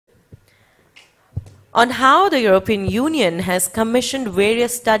on how the European Union has commissioned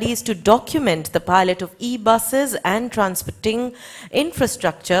various studies to document the pilot of e-buses and transporting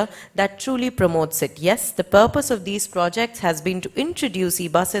infrastructure that truly promotes it. Yes, the purpose of these projects has been to introduce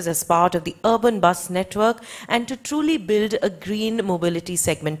e-buses as part of the urban bus network and to truly build a green mobility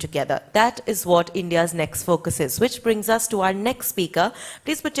segment together. That is what India's next focus is, which brings us to our next speaker.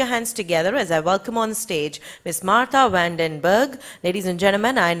 Please put your hands together as I welcome on stage Ms. Marta VAN DEN BERGH. Ladies and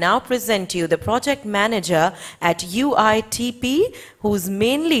gentlemen, I now present to you the project manager at UITP, who's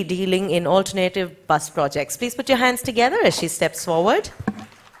mainly dealing in alternative bus projects. Please put your hands together as she steps forward.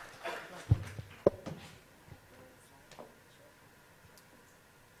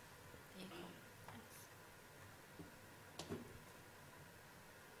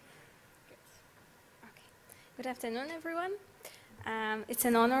 Good afternoon, everyone. It's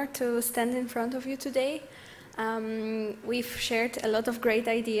an honor to stand in front of you today. We've shared a lot of great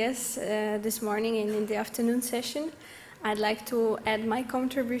ideas this morning and in the afternoon session. I'd like to add my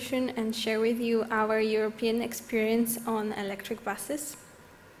contribution and share with you our European experience on electric buses.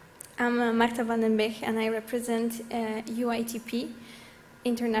 I'm Marta VAN DEN BERGH and I represent UITP,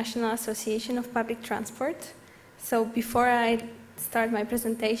 International Association of Public Transport. So before I start my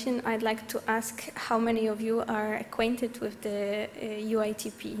presentation, I'd like to ask how many of you are acquainted with the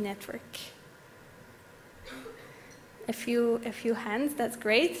UITP network? A few hands, that's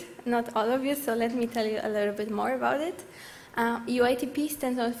great. Not all of you, so let me tell you a little bit more about it. UITP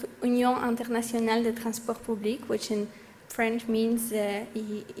stands for Union Internationale de Transport Public, which in French means the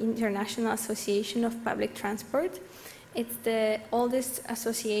International Association of Public Transport. It's the oldest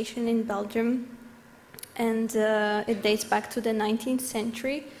association in Belgium, and it dates back to the 19th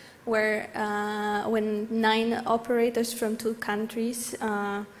century, where when 9 operators from 2 countries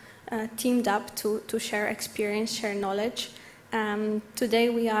teamed up to share experience, share knowledge. Today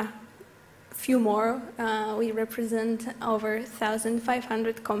we are few more. We represent over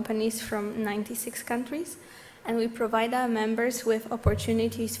 1,500 companies from 96 countries, and we provide our members with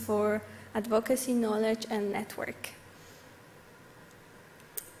opportunities for advocacy, knowledge, and network.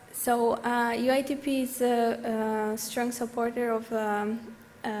 So UITP is a strong supporter of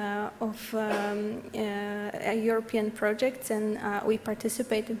European projects, and we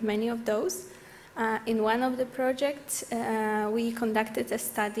participate in many of those. In one of the projects, we conducted a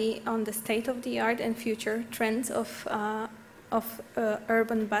study on the state-of-the-art and future trends of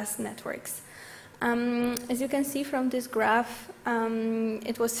urban bus networks. As you can see from this graph,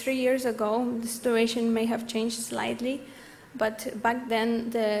 it was 3 years ago. The situation may have changed slightly, but back then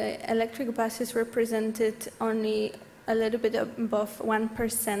the electric buses represented only a little bit above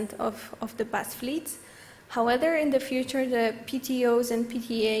 1% of the bus fleets. However, in the future, the PTOs and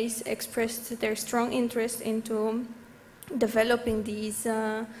PTAs expressed their strong interest into developing these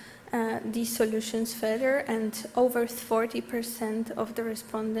solutions further, and over 40% of the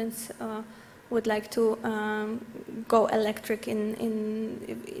respondents would like to go electric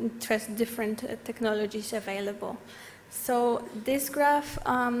in different technologies available. So this graph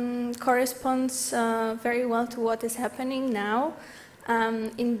corresponds very well to what is happening now.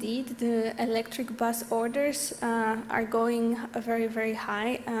 Indeed, the electric bus orders are going very, very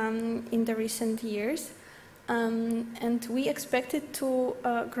high in the recent years. And we expect it to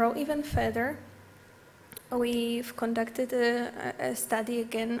grow even further. We've conducted a study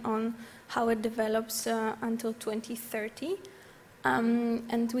again on how it develops until 2030.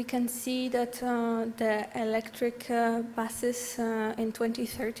 And we can see that the electric buses in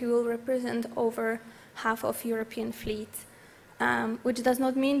 2030 will represent over half of European fleet, which does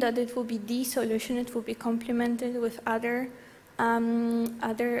not mean that it will be the solution. It will be complemented with other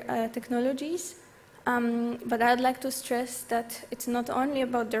technologies. But I'd like to stress that it's not only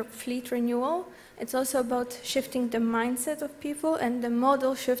about their fleet renewal, it's also about shifting the mindset of people and the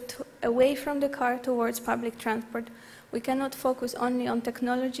model shift away from the car towards public transport. We cannot focus only on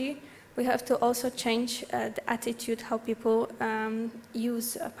technology. We have to also change the attitude, how people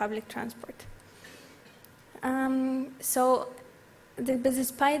use public transport. So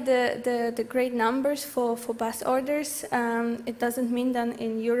despite the great numbers for bus orders, it doesn't mean that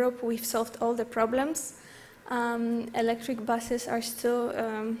in Europe we've solved all the problems. Electric buses are still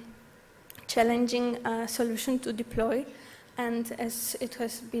challenging solution to deploy, and as it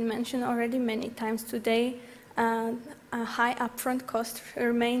has been mentioned already many times today, a high upfront cost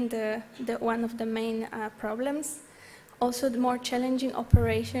remain one of the main problems. Also, the more challenging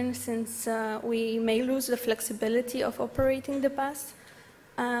operation, since we may lose the flexibility of operating the bus.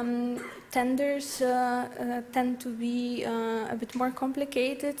 Tenders tend to be a bit more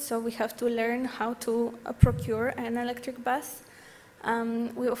complicated, so we have to learn how to procure an electric bus.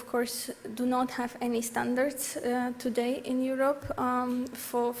 We, of course, do not have any standards today in Europe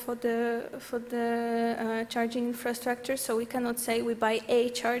for the charging infrastructure, so we cannot say we buy a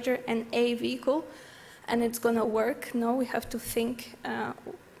charger and a vehicle and it's going to work. No, we have to think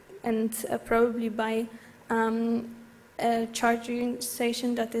and probably buy a charging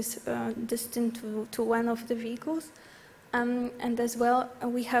station that is distant to one of the vehicles. And as well,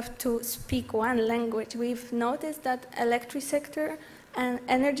 we have to speak one language. We've noticed that electric sector and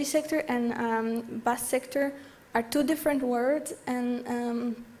energy sector and bus sector are two different words,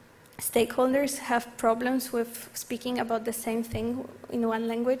 and stakeholders have problems with speaking about the same thing in one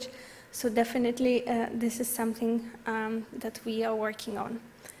language. So definitely this is something that we are working on.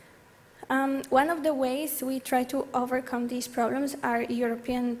 One of the ways we try to overcome these problems are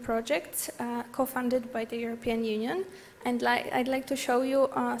European projects co-funded by the European Union. And I'd like to show you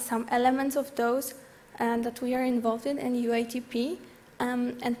some elements of those that we are involved in UITP.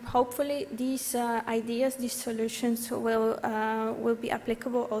 And hopefully these ideas, these solutions will be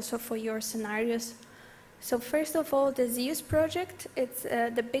applicable also for your scenarios. So first of all, the ZEUS project, it's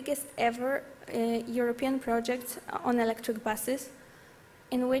the biggest ever European project on electric buses,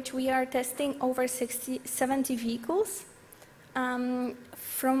 in which we are testing over 70 vehicles,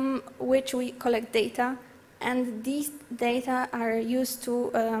 from which we collect data. And these data are used to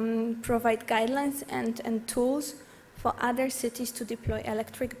provide guidelines and tools for other cities to deploy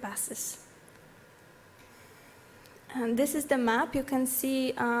electric buses. And this is the map. You can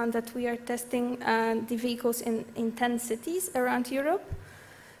see that we are testing the vehicles in 10 cities around Europe.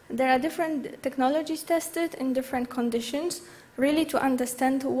 There are different technologies tested in different conditions, really to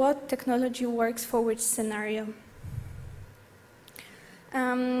understand what technology works for which scenario.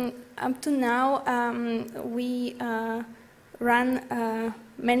 Up to now, we ran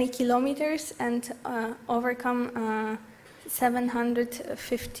many kilometers and overcome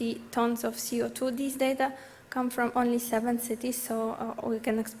 750 tons of CO2. These data come from only 7 cities, so we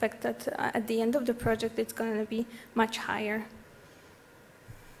can expect that at the end of the project it's going to be much higher.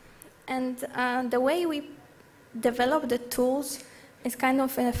 And the way we develop the tools is kind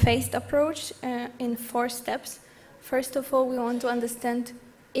of a phased approach in 4 steps. First of all, we want to understand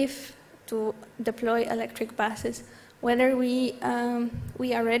if to deploy electric buses, whether we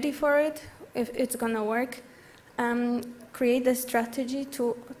are ready for it, if it's going to work, create a strategy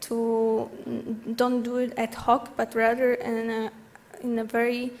to don't do it ad hoc, but rather in a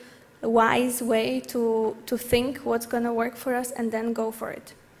very wise way to think what's going to work for us and then go for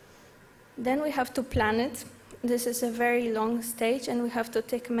it. Then we have to plan it. This is a very long stage and we have to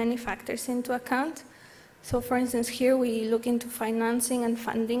take many factors into account. So for instance, here we look into financing and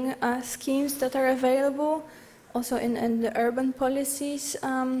funding schemes that are available, also in the urban policies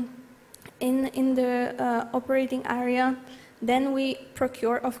in the operating area. Then we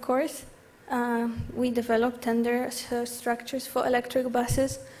procure, of course. We develop tender structures for electric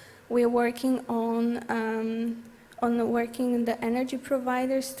buses. We're working on working the energy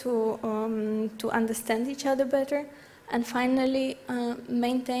providers to understand each other better. And finally,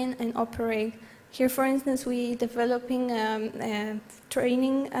 maintain and operate. Here, for instance, we're developing a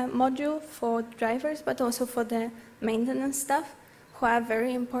training module for drivers, but also for the maintenance staff, who are a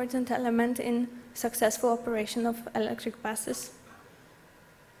very important element in successful operation of electric buses.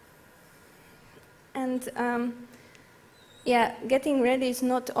 And yeah, getting ready is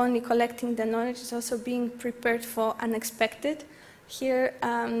not only collecting the knowledge, it's also being prepared for unexpected. Here,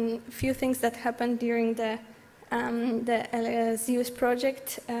 a few things that happened during the ZEUS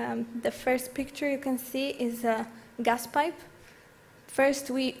project. The first picture you can see is a gas pipe.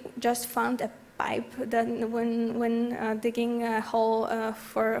 First, we just found a pipe that when digging a hole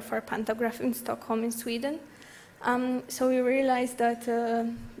for a pantograph in Stockholm in Sweden. So we realized that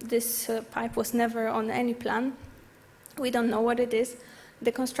this pipe was never on any plan. We don't know what it is.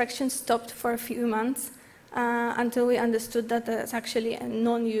 The construction stopped for a few months until we understood that it's actually a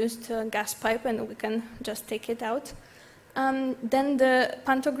non-used gas pipe and we can just take it out. Then the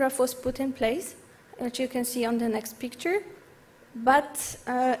pantograph was put in place, which you can see on the next picture, but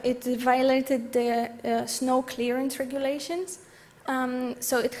it violated the snow clearance regulations,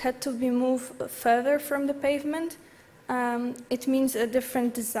 so it had to be moved further from the pavement. It means a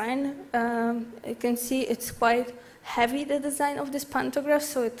different design. You can see it's quite heavy, the design of this pantograph,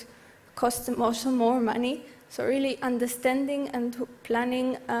 so it costs them also more money. So really understanding and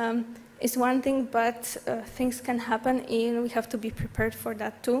planning is one thing, but things can happen and we have to be prepared for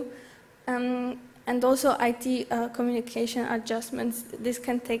that too. And also IT communication adjustments, this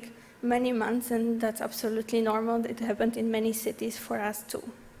can take many months and that's absolutely normal. It happened in many cities for us too.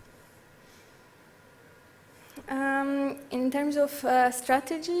 In terms of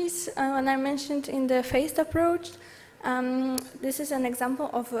strategies, when I mentioned in the phased approach, this is an example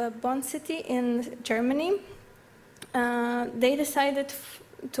of a Bonn city in Germany. They decided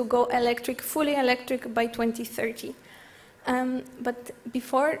to go electric, fully electric by 2030. But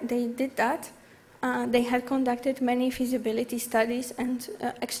before they did that, they had conducted many feasibility studies and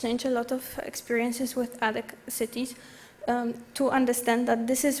exchanged a lot of experiences with other cities to understand that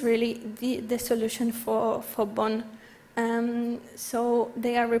this is really the solution for Bonn. So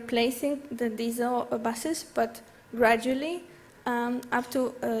they are replacing the diesel buses, but gradually up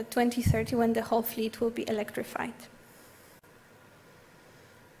to 2030 when the whole fleet will be electrified.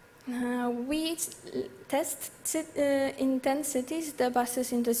 We test in 10 cities the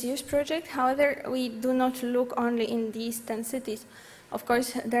buses in the ZEUS project. However, we do not look only in these 10 cities. Of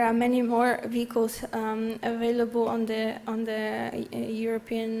course, there are many more vehicles available on the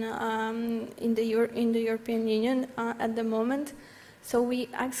European in the European Union at the moment. So we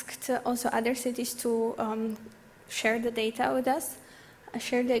asked also other cities to share the data with us,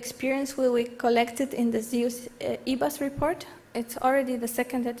 share the experience we collected in the ZEUS e-bus report. It's already the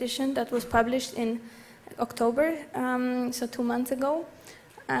second edition that was published in October, so 2 months ago.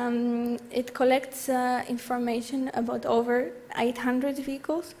 It collects information about over 800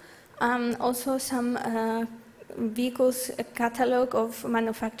 vehicles, also some vehicles, a catalog of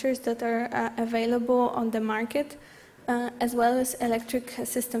manufacturers that are available on the market, as well as electric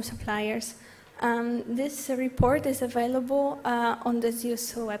system suppliers. This report is available on the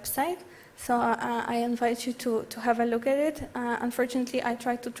ZEUS website. So I invite you to have a look at it. Unfortunately, I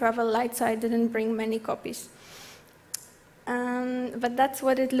tried to travel light, so I didn't bring many copies. But that's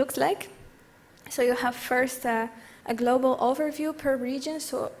what it looks like. So you have first a global overview per region,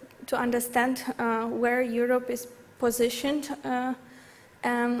 so to understand where Europe is positioned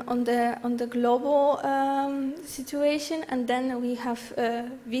on the global situation, and then we have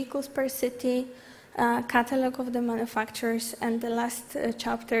vehicles per city, catalog of the manufacturers, and the last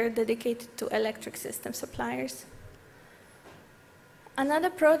chapter dedicated to electric system suppliers. Another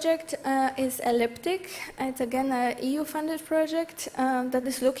project is Elliptic. It's again an EU-funded project that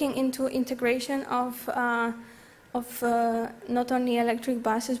is looking into integration of not only electric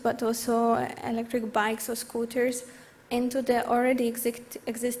buses but also electric bikes or scooters into the already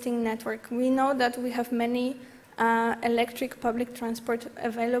existing network. We know that we have many electric public transport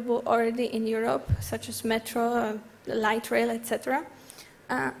available already in Europe, such as metro, light rail, etc.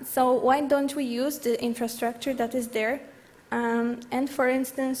 So why don't we use the infrastructure that is there? And for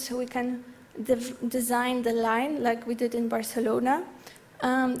instance, we can design the line like we did in Barcelona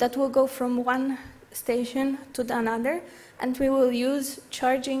that will go from one station to another, and we will use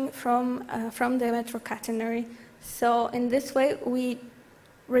charging from the metro catenary. So in this way, we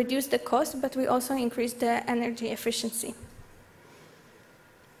reduce the cost, but we also increase the energy efficiency.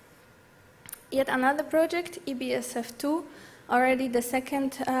 Yet another project, EBSF2, already the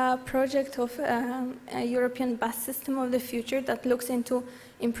second project of a European bus system of the future that looks into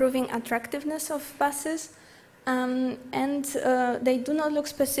improving attractiveness of buses. And they do not look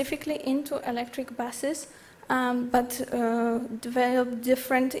specifically into electric buses, but develop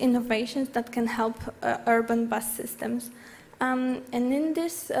different innovations that can help urban bus systems. And in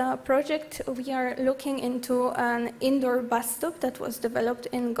this project, we are looking into an indoor bus stop that was developed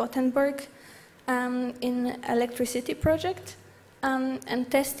in Gothenburg in Electricity project,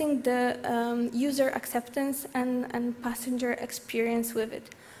 and testing the user acceptance and passenger experience with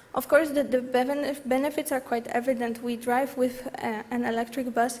it. Of course, the benefits are quite evident. We drive with an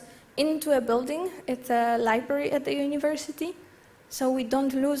electric bus into a building. It's a library at the university, so we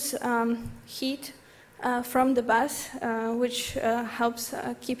don't lose heat from the bus, which helps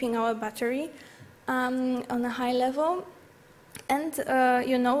keeping our battery on a high level. And,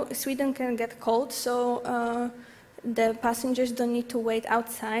 you know, Sweden can get cold, so the passengers don't need to wait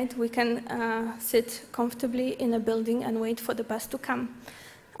outside. We can sit comfortably in a building and wait for the bus to come.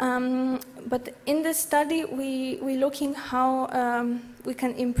 But in this study, we're looking how we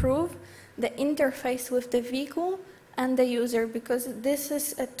can improve the interface with the vehicle and the user, because this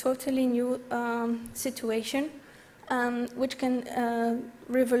is a totally new situation which can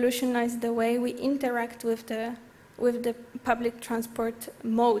revolutionize the way we interact with the public transport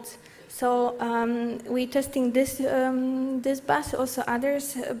modes. So we're testing this bus, also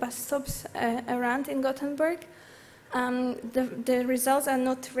others bus stops around in Gothenburg. The results are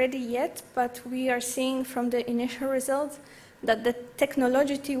not ready yet, but we are seeing from the initial results that the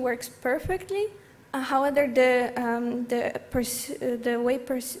technology works perfectly. However, the way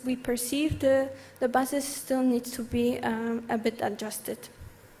we perceive the buses still needs to be a bit adjusted.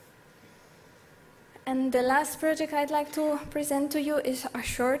 And the last project I'd like to present to you is a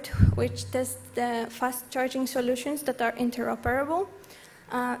short, which tests the fast charging solutions that are interoperable,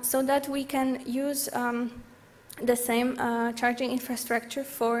 so that we can use the same charging infrastructure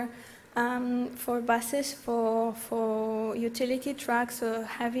for buses, for utility trucks, or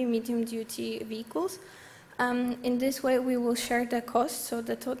heavy medium-duty vehicles. In this way, we will share the cost, so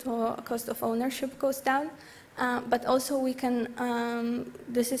the total cost of ownership goes down. But also we can,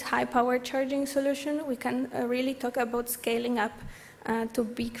 this is high-power charging solution, we can really talk about scaling up to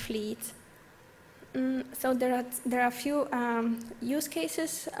big fleets. So there are a few use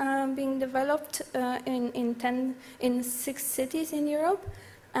cases being developed in 6 cities in Europe,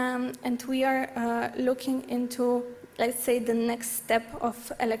 and we are looking into, let's say, the next step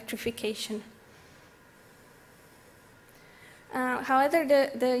of electrification. However,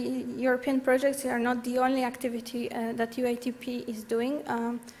 the European projects are not the only activity that UITP is doing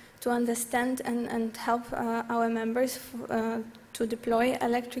to understand and help our members to deploy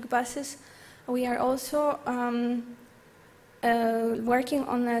electric buses. We are also working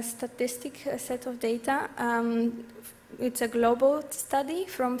on a statistic set of data. It's a global study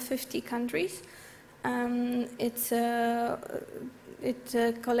from 50 countries.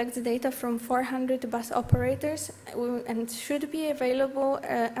 It collects data from 400 bus operators and should be available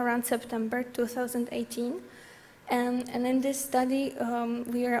around September 2018. And in this study,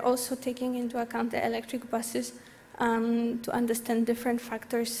 we are also taking into account the electric buses to understand different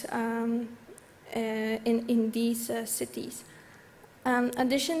factors in these cities.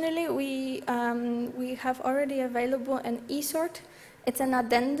 Additionally, we have already available an e-sort. It's an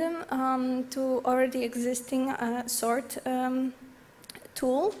addendum to already existing sort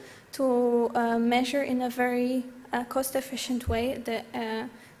tool to measure in a very cost-efficient way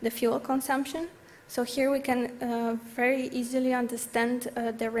the fuel consumption. So here we can very easily understand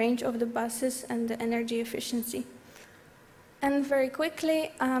the range of the buses and the energy efficiency. And very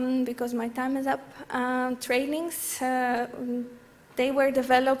quickly, because my time is up, trainings, they were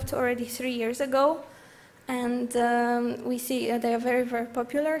developed already 3 years ago, and we see they are very, very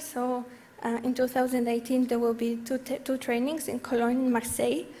popular. So in 2018, there will be two trainings in Cologne and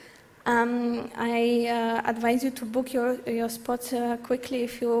Marseille. I advise you to book your spots quickly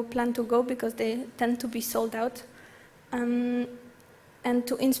if you plan to go, because they tend to be sold out. And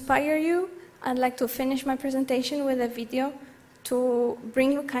to inspire you, I'd like to finish my presentation with a video to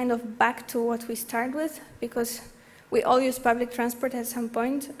bring you kind of back to what we start with, because we all use public transport at some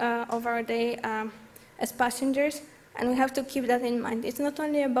point of our day as passengers. And we have to keep that in mind. It's not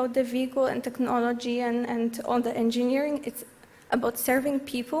only about the vehicle and technology and all the engineering, it's about serving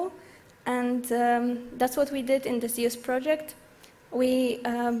people. And that's what we did in the ZEUS project. We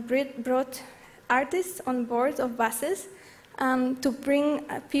brought artists on board of buses to bring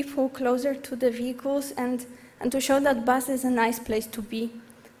people closer to the vehicles and to show that bus is a nice place to be.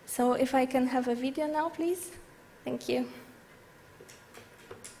 So if I can have a video now, please. Thank you.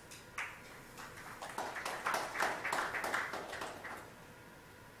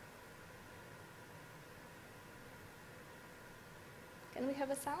 Can we have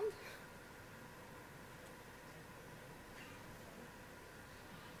a sound?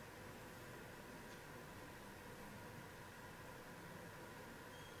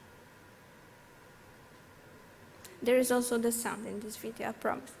 There is also the sound in this video, I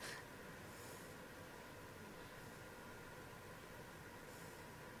promise.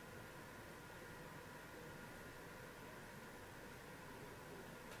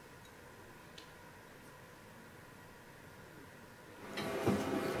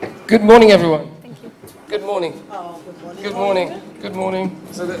 Good morning, everyone. Thank you. Good morning. Oh, good morning. Good morning. Good morning.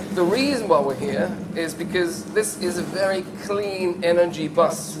 So the reason why we're here is because this is a very clean energy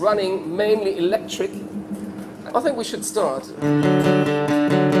bus running mainly electric. I think we should start.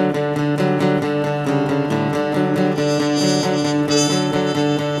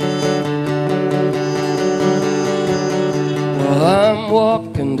 Well, I'm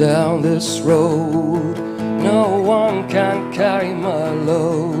walking down this road. No one can carry my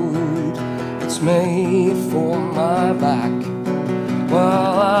load. It's made for my back.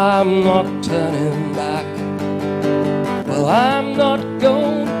 Well, I'm not turning back. Well, I'm not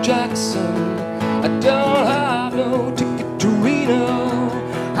going to Jackson. I don't have no ticket to Reno.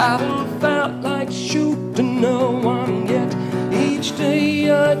 Haven't felt like shooting no one yet. Each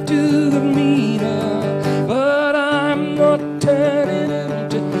day I do get meaner. But I'm not turning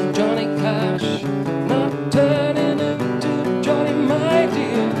into Johnny Cash. Not turning into Johnny, my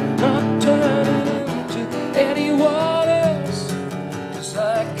dear. Not turning into anyone else. 'Cause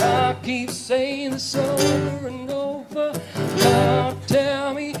I can't keep saying this over and over. Now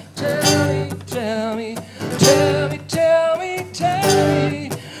tell me,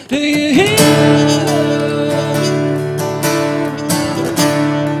 Do you hear?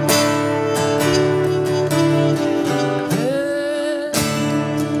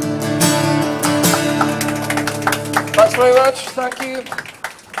 Thanks very much. Thank you.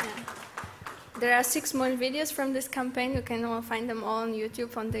 There are 6 more videos from this campaign. You can all find them all on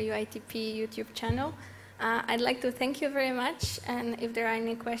YouTube, on the UITP YouTube channel. I'd like to thank you very much, and if there are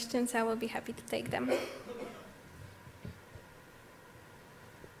any questions, I will be happy to take them.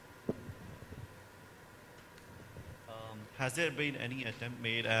 Has there been any attempt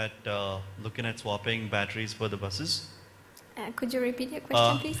made at looking at swapping batteries for the buses? Could you repeat your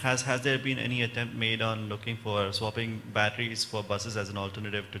question, please? Has there been any attempt made on looking for swapping batteries for buses as an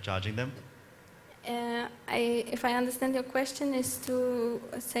alternative to charging them? If I understand your question, is to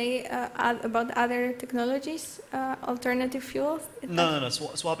say about other technologies, alternative fuels? No.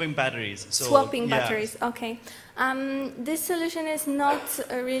 Swapping batteries. So, swapping batteries, okay. This solution is not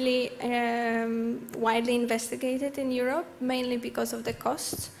really widely investigated in Europe, mainly because of the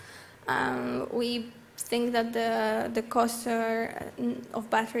costs. We think that the costs of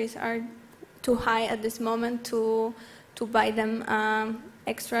batteries are too high at this moment to buy them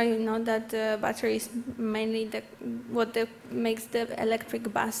extra. You know that the battery is mainly what makes the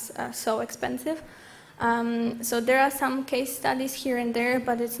electric bus so expensive. So there are some case studies here and there,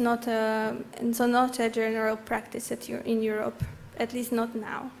 but it's not a general practice in Europe, at least not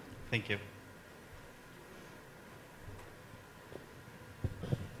now. Thank you.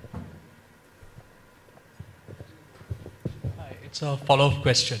 Hi, it's a follow-up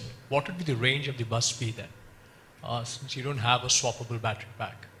question. What would be the range of the bus speed then, since you don't have a swappable battery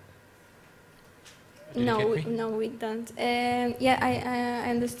pack? No, we don't. Yeah, I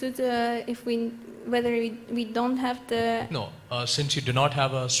understood whether we don't have the... No, since you do not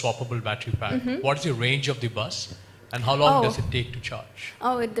have a swappable battery pack, what is the range of the bus and how long does it take to charge?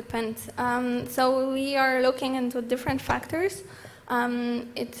 Oh, it depends. So we are looking into different factors.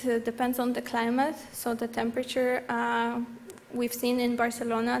 It depends on the climate, so the temperature. We've seen in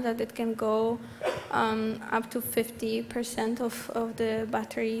Barcelona that it can go up to 50% of the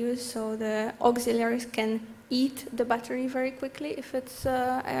battery use, so the auxiliaries can eat the battery very quickly if it's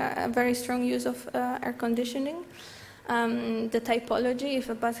a very strong use of air conditioning. The typology, if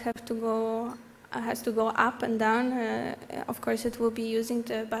a bus has to go up and down, of course it will be using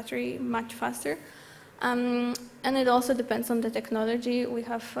the battery much faster. And it also depends on the technology. We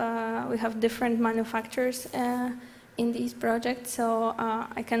have different manufacturers in these projects, so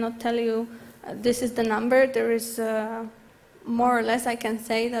I cannot tell you this is the number. There is more or less I can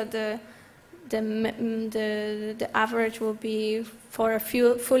say that the average will be for a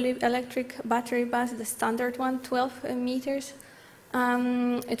fully electric battery bus, the standard one, 12 meters.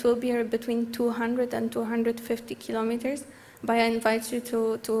 It will be between 200 and 250 kilometers. But I invite you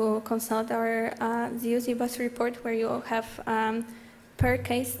to consult our ZUZ bus report, where you have per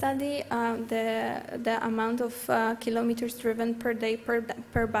case study the amount of kilometers driven per day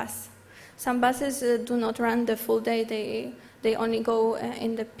per bus. Some buses do not run the full day. They only go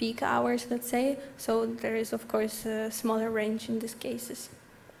in the peak hours, let's say. So there is, of course, a smaller range in these cases.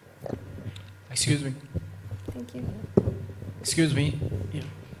 Excuse me. Thank you. Excuse me. Yeah.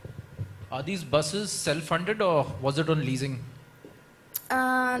 Are these buses self-funded or was it on leasing?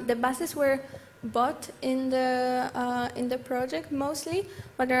 The buses were bought in the project mostly,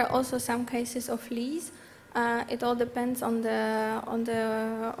 but there are also some cases of lease. It all depends on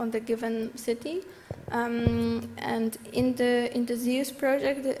the given city. And in the ZEUS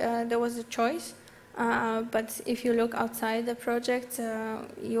project, there was a choice. But if you look outside the project,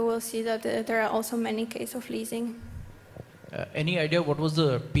 you will see that there are also many cases of leasing. Any idea what was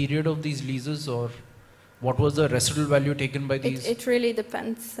the period of these leases, or what was the residual value taken by these? It really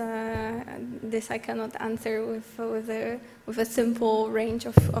depends. This I cannot answer with a simple range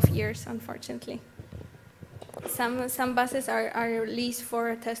of years, unfortunately. Some buses are leased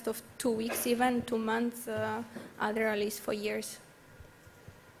for a test of 2 weeks, even 2 months. Other are leased for years.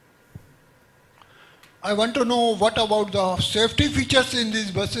 I want to know what about the safety features in these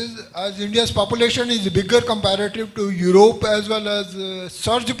buses, as India's population is bigger comparative to Europe, as well as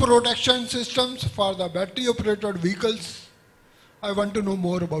surge protection systems for the battery operated vehicles. I want to know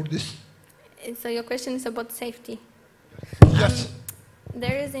more about this. So your question is about safety? Yes.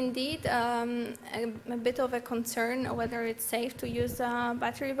 There is indeed a bit of a concern whether it's safe to use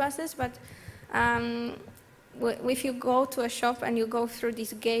battery buses, but if you go to a shop and you go through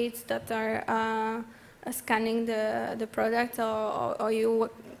these gates that are scanning the product, or you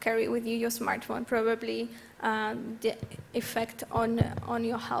carry with you your smartphone, probably the effect on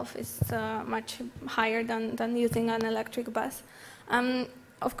your health is much higher than using an electric bus.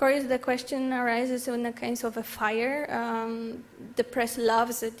 Of course, the question arises in the case of a fire. The press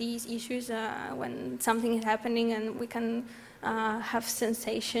loves these issues when something is happening and we can have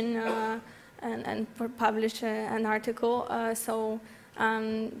sensation and publish an article. So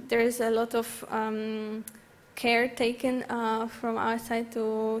there is a lot of care taken from our side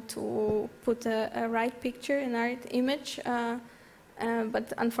to put a right picture, a right image.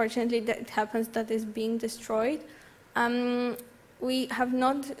 But unfortunately, it happens that it's being destroyed. We have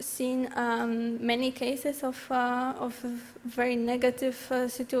not seen many cases of very negative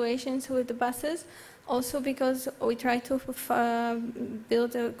situations with the buses, also because we try to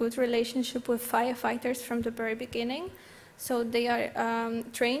build a good relationship with firefighters from the very beginning. So they are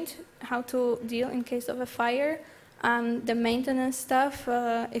trained how to deal in case of a fire. The maintenance staff,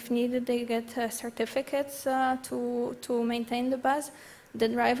 if needed, they get certificates to maintain the bus. The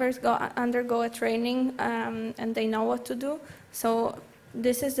drivers undergo a training and they know what to do. So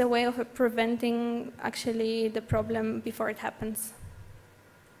this is a way of preventing actually the problem before it happens.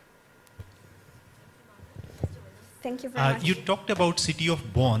 Thank you very much. You talked about city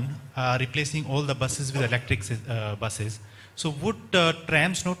of Bonn replacing all the buses with electric buses. So would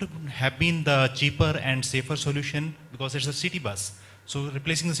trams not have been the cheaper and safer solution, because it's a city bus? So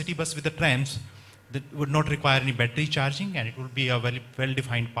replacing the city bus with the trams, that would not require any battery charging, and it would be a very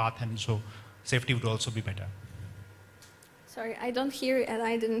well-defined path, and so safety would also be better. Sorry, I don't hear you, and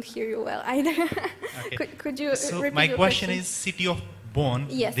I didn't hear you well either. Okay. Could you repeat my your question is, city of Bonn,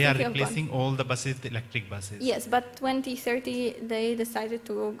 yes, they are replacing all the buses with electric buses. Yes, but 2030 they decided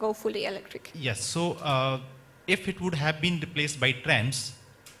to go fully electric. Yes, so if it would have been replaced by trams,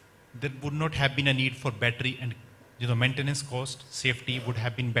 there would not have been a need for battery, and maintenance cost, safety would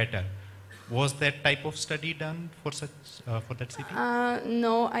have been better. Was that type of study done for such for that city?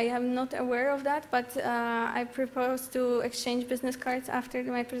 No, I am not aware of that, but I propose to exchange business cards after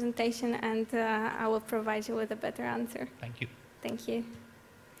my presentation, and I will provide you with a better answer. Thank you. Thank you.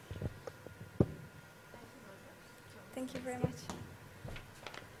 Thank you very much.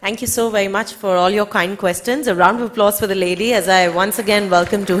 Thank you so very much for all your kind questions. A round of applause for the lady as I once again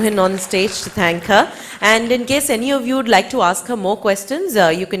welcome Tuhin on stage to thank her. And in case any of you would like to ask her more questions,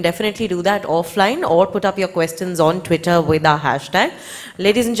 you can definitely do that offline or put up your questions on Twitter with our hashtag.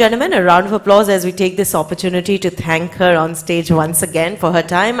 Ladies and gentlemen, a round of applause as we take this opportunity to thank her on stage once again for her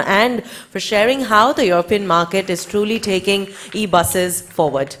time and for sharing how the European market is truly taking e-buses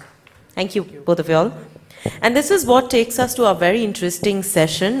forward. Thank you, both of you all. And this is what takes us to our very interesting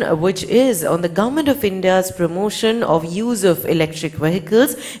session, which is on the Government of India's promotion of use of electric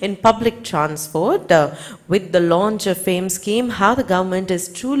vehicles in public transport. With the launch of FAME scheme, how the government is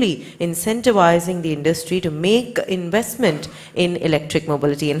truly incentivizing the industry to make investment in electric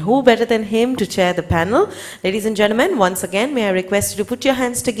mobility. And who better than him to chair the panel? Ladies and gentlemen, once again, may I request you to put your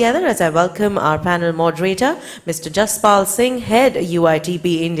hands together as I welcome our panel moderator, Mr. Jaspal Singh, Head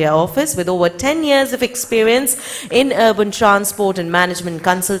UITP India Office, with over 10 years of experience in urban transport and management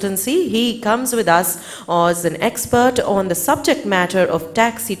consultancy. He comes with us as an expert on the subject matter of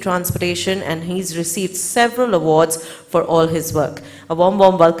taxi transportation, and he's received several awards for all his work. A warm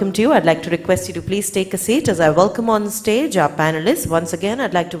welcome to you. I'd like to request you to please take a seat as I welcome on stage our panelists. Once again,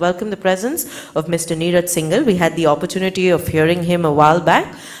 I'd like to welcome the presence of Mr. Neeraj Singhal. We had the opportunity of hearing him a while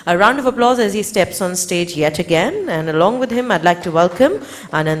back. A round of applause as he steps on stage yet again. And along with him, I'd like to welcome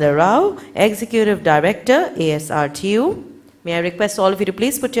Ananda Rao, Executive Director, ASRTU. May I request all of you to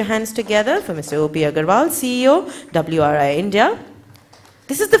please put your hands together for Mr. O.P. Agarwal, CEO, WRI India.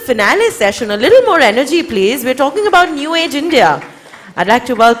 This is the finale session. A little more energy, please. We're talking about New Age India. I'd like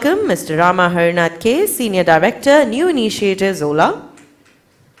to welcome Mr. Rama Harinath K, Senior Director, New Initiatives, Ola.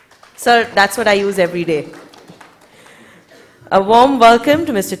 Sir, that's what I use every day. A warm welcome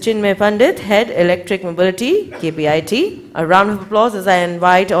to Mr. Chinmay Pandit, Head Electric Mobility, KPIT. A round of applause as I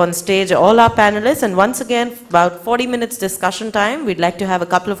invite on stage all our panelists. And once again, about 40 minutes discussion time. We'd like to have a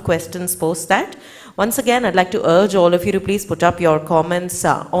couple of questions post that. Once again, I'd like to urge all of you to please put up your comments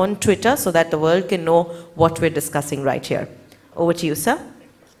on Twitter so that the world can know what we're discussing right here. Over to you, sir.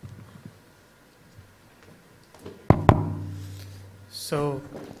 So,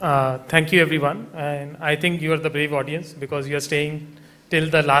 thank you everyone, and I think you are the brave audience because you are staying till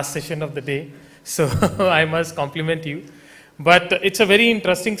the last session of the day, so I must compliment you. But it's a very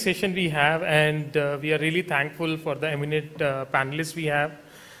interesting session we have, and we are really thankful for the eminent panelists we have,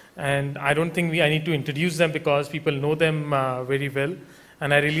 and I don't think I need to introduce them because people know them very well,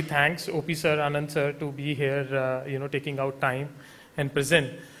 and I really thanks OP sir, Anand sir to be here, taking out time and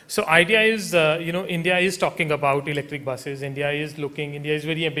present. So idea is, India is talking about electric buses. India is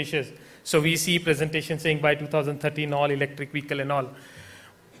very ambitious. So we see presentations saying by 2013 all electric vehicle and all.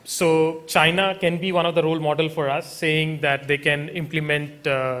 So China can be one of the role model for us, saying that they can implement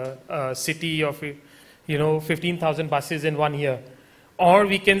a city of 15,000 buses in 1 year. Or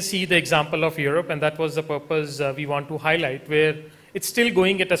we can see the example of Europe, and that was the purpose we want to highlight, where it's still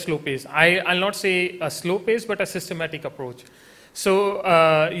going at a slow pace. I'll not say a slow pace, but a systematic approach. So,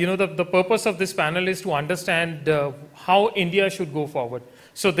 the purpose of this panel is to understand how India should go forward.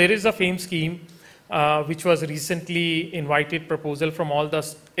 So there is a FAME scheme, which was recently invited proposal from all the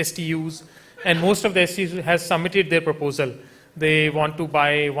STUs, and most of the STUs has submitted their proposal. They want to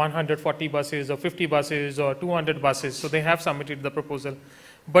buy 140 buses or 50 buses or 200 buses, so they have submitted the proposal.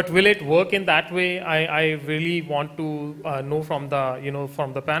 But will it work in that way? I really want to know from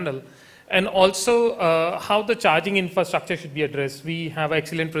the panel. And also how the charging infrastructure should be addressed. We have an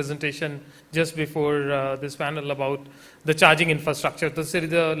excellent presentation just before this panel about the charging infrastructure. There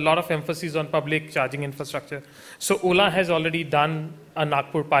is a lot of emphasis on public charging infrastructure. So Ola has already done a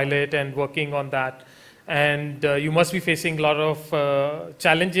Nagpur pilot and working on that. And you must be facing a lot of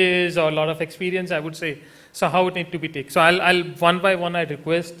challenges or a lot of experience, I would say. So how it need to be taken? So I'll one by one I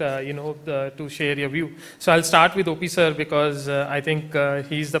request to share your view. So I'll start with OP sir, because I think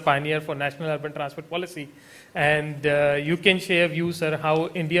he's the pioneer for National Urban Transport Policy, and you can share views, sir, how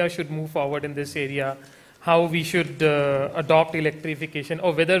India should move forward in this area, how we should adopt electrification,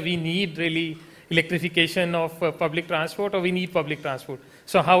 or whether we need really electrification of public transport, or we need public transport.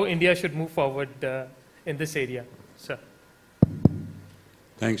 So how India should move forward in this area, sir.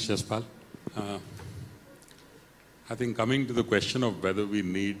 Thanks, Jaspal. I think coming to the question of whether we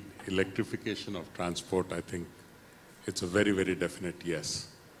need electrification of transport, I think it's a very, very definite yes.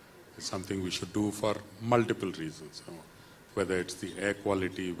 It's something we should do for multiple reasons. Whether it's the air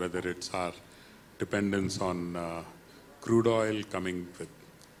quality, whether it's our dependence on crude oil coming with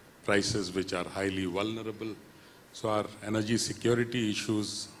prices which are highly vulnerable. So our energy security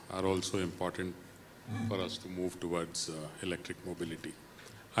issues are also important for us to move towards electric mobility.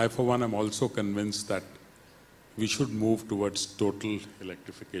 I, for one, am also convinced that we should move towards total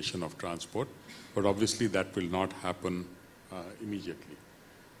electrification of transport, but obviously that will not happen immediately.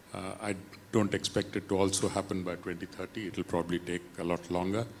 I don't expect it to also happen by 2030. It will probably take a lot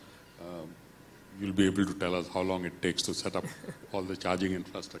longer. You'll be able to tell us how long it takes to set up all the charging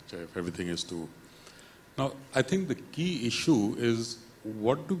infrastructure if everything is to... Now, I think the key issue is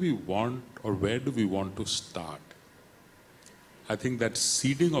what do we want, or where do we want to start? I think that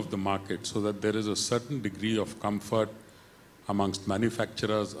seeding of the market so that there is a certain degree of comfort amongst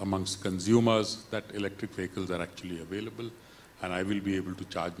manufacturers, amongst consumers, that electric vehicles are actually available and I will be able to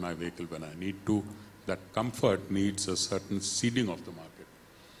charge my vehicle when I need to. That comfort needs a certain seeding of the market.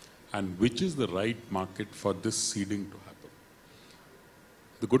 And which is the right market for this seeding to happen?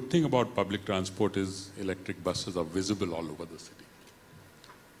 The good thing about public transport is electric buses are visible all over the city.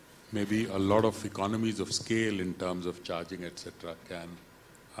 Maybe a lot of economies of scale in terms of charging, etc., can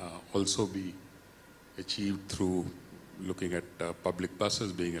also be achieved through looking at public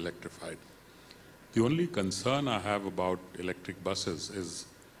buses being electrified. The only concern I have about electric buses is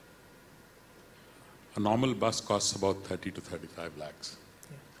a normal bus costs about 30 to 35 lakhs.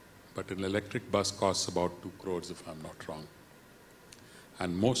 Yeah. But an electric bus costs about 2 crores if I'm not wrong.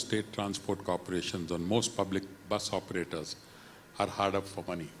 And most state transport corporations and most public bus operators are hard up for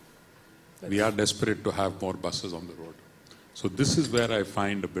money. We are desperate to have more buses on the road. So this is where I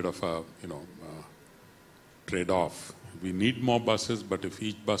find a bit of a, trade-off. We need more buses, but if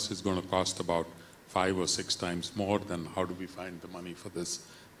each bus is going to cost about 5 or 6 times more, then how do we find the money for this?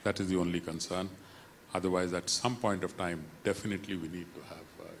 That is the only concern. Otherwise, at some point of time, definitely we need to have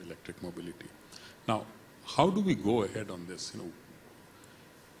electric mobility. Now, how do we go ahead on this?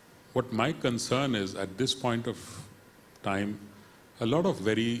 What my concern is, at this point of time, a lot of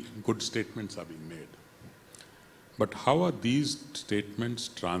very good statements are being made. But how are these statements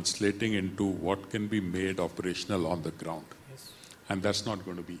translating into what can be made operational on the ground? Yes. And that's not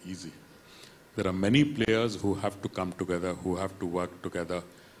going to be easy. There are many players who have to come together, who have to work together,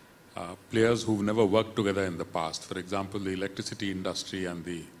 players who've never worked together in the past. For example, the electricity industry and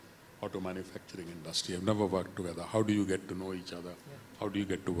the auto manufacturing industry have never worked together. How do you get to know each other? Yeah. How do you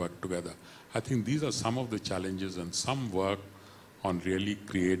get to work together? I think these are some of the challenges, and some work on really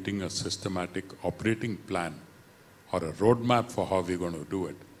creating a systematic operating plan or a roadmap for how we're going to do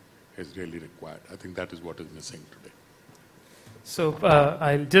it is really required. I think that is what is missing today. So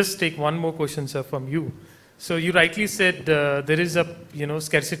I'll just take one more question, sir, from you. So you rightly said there is a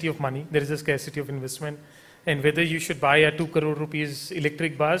scarcity of money, there is a scarcity of investment, and whether you should buy a 2 crore rupees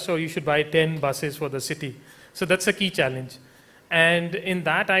electric bus or you should buy 10 buses for the city. So that's a key challenge. And in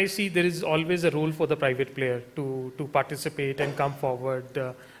that, I see there is always a role for the private player to participate and come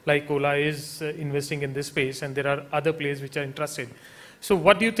forward like Ola is investing in this space, and there are other players which are interested. So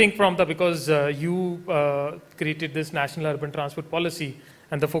what do you think from the, because you created this national urban transport policy,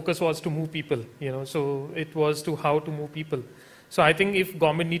 and the focus was to move people, so it was to how to move people. So I think if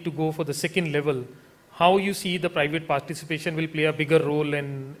government need to go for the second level, how you see the private participation will play a bigger role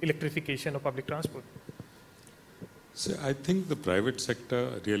in electrification of public transport? So I think the private sector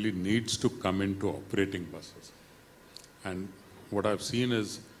really needs to come into operating buses. And what I've seen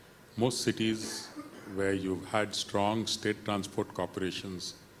is most cities where you've had strong state transport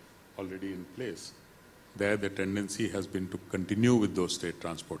corporations already in place, there the tendency has been to continue with those state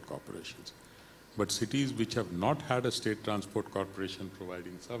transport corporations. But cities which have not had a state transport corporation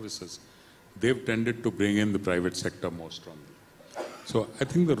providing services, they've tended to bring in the private sector more strongly. So I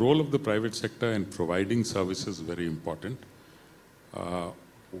think the role of the private sector in providing services is very important.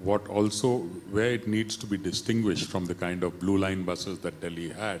 Where it needs to be distinguished from the kind of blue line buses that Delhi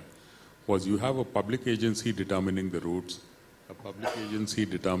had, was you have a public agency determining the routes, a public agency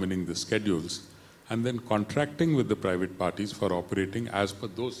determining the schedules, and then contracting with the private parties for operating as per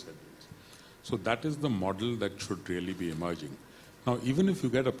those schedules. So that is the model that should really be emerging. Now, even if you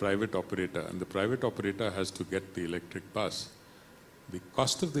get a private operator, and the private operator has to get the electric bus, the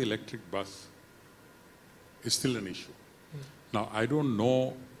cost of the electric bus is still an issue. Now, I don't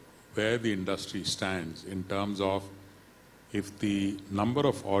know where the industry stands in terms of if the number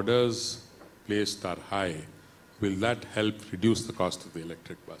of orders placed are high, will that help reduce the cost of the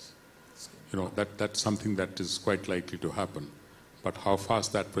electric bus? That's something that is quite likely to happen. But how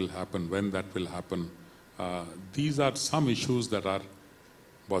fast that will happen, when that will happen, these are some issues that are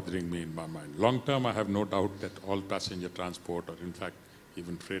bothering me in my mind. Long term, I have no doubt that all passenger transport, or in fact,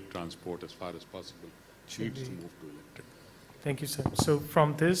 even freight transport as far as possible, needs to move to electric. Thank you, sir. So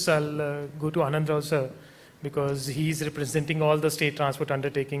from this, I'll go to Ananda, sir, because he's representing all the state transport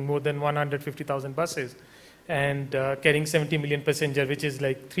undertaking, more than 150,000 buses, and carrying 70 million passengers, which is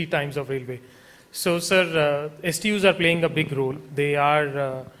like 3 times of railway. So, sir, STUs are playing a big role. They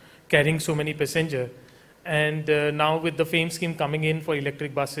are carrying so many passengers. And now with the FAME scheme coming in for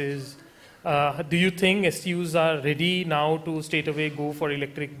electric buses, do you think STUs are ready now to straight away go for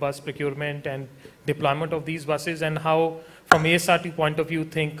electric bus procurement and deployment of these buses? And how, from ASRTU point of view,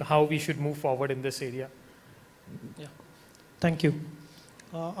 think how we should move forward in this area? Yeah, thank you.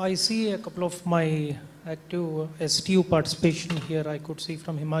 I see a couple of my active STU participation here. I could see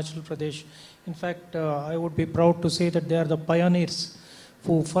from Himachal Pradesh. In fact, I would be proud to say that they are the pioneers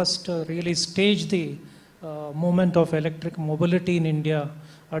who first really staged the movement of electric mobility in India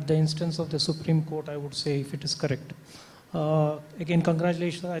at the instance of the Supreme Court, I would say, if it is correct. Again,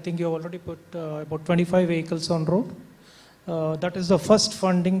 congratulations. I think you have already put about 25 vehicles on road. That is the first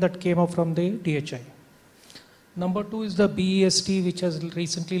funding that came up from the DHI. Number 2 is the BEST, which has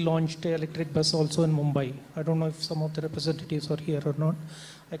recently launched an electric bus also in Mumbai. I don't know if some of the representatives are here or not.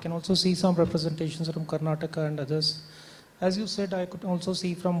 I can also see some representations from Karnataka and others. As you said, I could also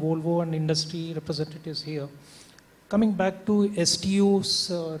see from Volvo and industry representatives here. Coming back to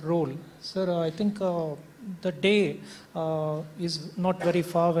STU's role, sir, I think the day is not very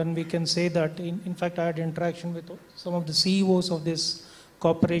far when we can say that, in fact, I had interaction with some of the CEOs of these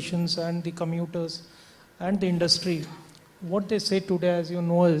corporations and the commuters and the industry. What they say today, as you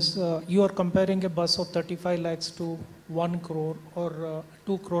know, is you are comparing a bus of 35 lakhs to 1 crore or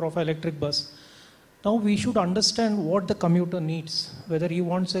 2 crore of electric bus. Now we should understand what the commuter needs, whether he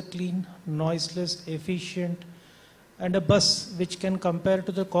wants a clean, noiseless, efficient, and a bus which can compare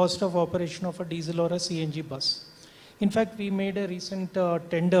to the cost of operation of a diesel or a CNG bus. In fact, we made a recent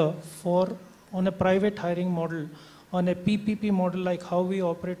tender on a private hiring model, on a PPP model like how we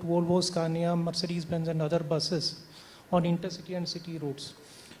operate Volvo, Scania, Mercedes-Benz and other buses on intercity and city routes.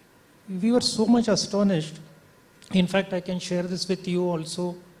 We were so much astonished. In fact, I can share this with you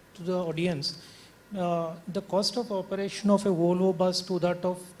also to the audience. The cost of operation of a Volvo bus to that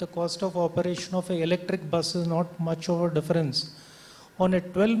of the cost of operation of an electric bus is not much of a difference. On a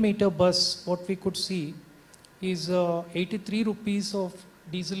 12-meter bus, what we could see is 83 rupees of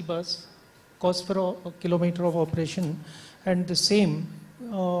diesel bus cost per kilometer of operation, and the same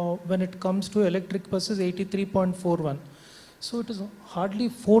when it comes to electric buses, 83.41. So it is hardly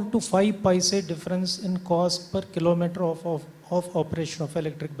 4 to 5 paise difference in cost per kilometer of operation of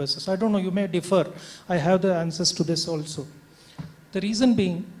electric buses. I don't know, you may differ. I have the answers to this also. The reason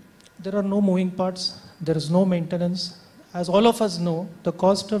being, there are no moving parts, there is no maintenance. As all of us know, the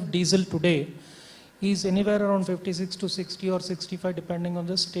cost of diesel today is anywhere around 56 to 60 or 65 depending on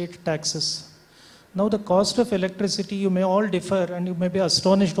the state taxes. Now the cost of electricity, you may all differ and you may be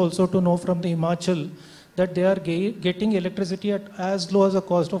astonished also to know from the Himachal that they are getting electricity at as low as a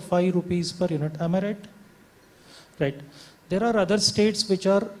cost of 5 rupees per unit. Am I right? Right. There are other states which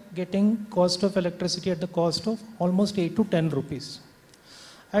are getting cost of electricity at the cost of almost 8 to 10 rupees.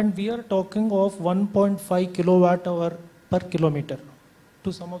 And we are talking of 1.5 kilowatt hour per kilometer.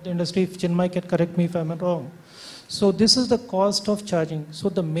 To some of the industry, if Chinmay can correct me if I'm wrong. So this is the cost of charging. So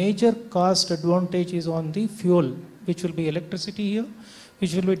the major cost advantage is on the fuel, which will be electricity here,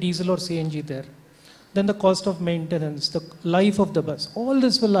 which will be diesel or CNG there. Then the cost of maintenance, the life of the bus. All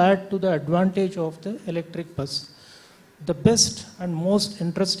this will add to the advantage of the electric bus. The best and most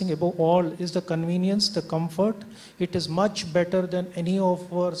interesting above all is the convenience, the comfort. It is much better than any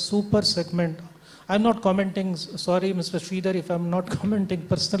of our super segment. I'm not commenting, sorry Mr. Sridhar, if I'm not commenting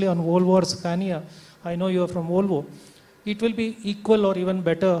personally on Volvo or Scania. I know you are from Volvo. It will be equal or even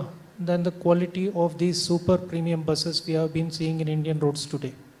better than the quality of these super premium buses we have been seeing in Indian roads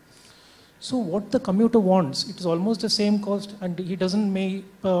today. So what the commuter wants, it is almost the same cost, and he doesn't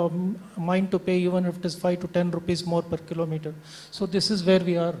mind to pay even if it is 5 to 10 rupees more per kilometer. So this is where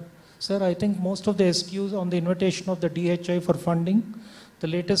we are. Sir, I think most of the STUs on the invitation of the DHI for funding, the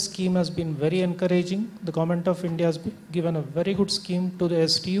latest scheme has been very encouraging. The Government of India has given a very good scheme to the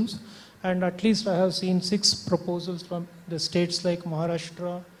STUs, and at least I have seen 6 proposals from the states like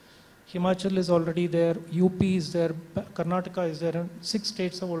Maharashtra, Himachal is already there, UP is there, Karnataka is there, and 6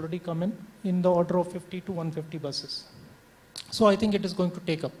 states have already come in the order of 50 to 150 buses. So I think it is going to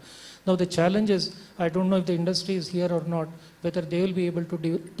take up. Now the challenge is, I don't know if the industry is here or not, whether they will be able to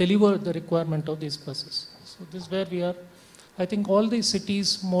deliver the requirement of these buses. So this is where we are. I think all these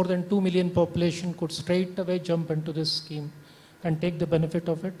cities, more than 2 million population, could straight away jump into this scheme and take the benefit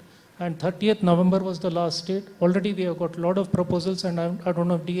of it. And 30th November was the last date. Already we have got a lot of proposals, and I don't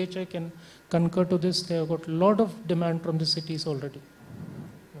know if DHI can concur to this. They have got a lot of demand from the cities already.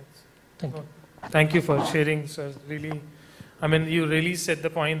 Thank you. Thank you for sharing, sir. Really, I mean, you really said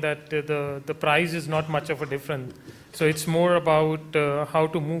the point that the price is not much of a difference. So it's more about how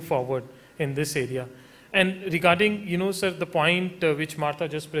to move forward in this area. And regarding, sir, the point which Martha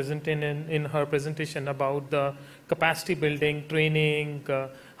just presented in her presentation about the capacity building, training,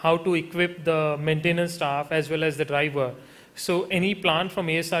 how to equip the maintenance staff as well as the driver. So any plan from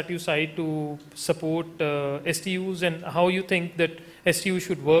ASRTU side to support STUs, and how you think that STU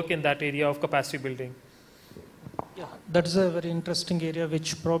should work in that area of capacity building? Yeah, that's a very interesting area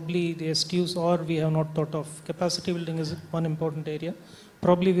which probably the STUs or we have not thought of. Capacity building is one important area.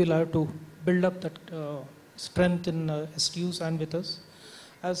 Probably we'll have to build up that strength in STUs and with us.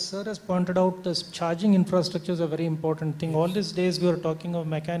 As sir has pointed out, the charging infrastructure is a very important thing. All these days we are talking of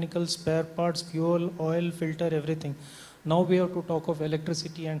mechanical, spare parts, fuel, oil, filter, everything. Now we have to talk of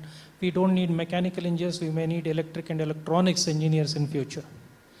electricity, and we don't need mechanical engineers, we may need electric and electronics engineers in future.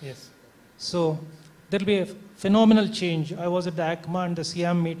 Yes. So there will be a phenomenal change. I was at the ACMA and the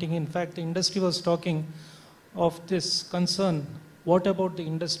SIAM meeting. In fact, the industry was talking of this concern. What about the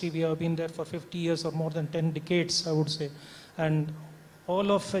industry? We have been there for 50 years or more than 10 decades, I would say. And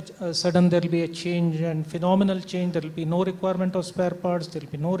all of a sudden there will be a change, and phenomenal change. There will be no requirement of spare parts. There will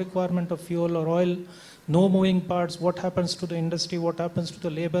be no requirement of fuel or oil, no moving parts. What happens to the industry? What happens to the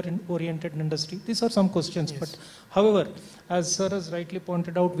labor-oriented industry? These are some questions. Yes. But however, as sir has rightly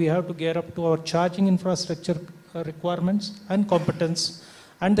pointed out, we have to gear up to our charging infrastructure requirements and competence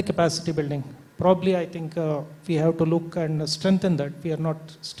and the capacity building. Probably I think we have to look and strengthen that. We are not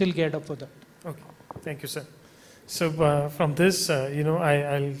still geared up for that. Okay, thank you, sir. So from this,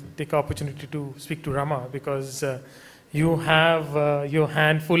 I'll take opportunity to speak to Rama, because you have your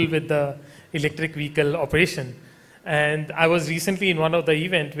hand full with the electric vehicle operation. And I was recently in one of the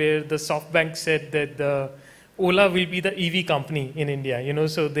event where the SoftBank said that the Ola will be the EV company in India,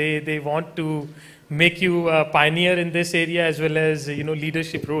 so they want to make you a pioneer in this area as well as,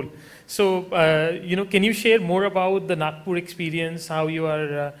 leadership role. So, can you share more about the Nagpur experience, how you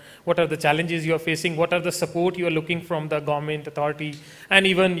are, what are the challenges you are facing, what are the support you are looking from the government authority, and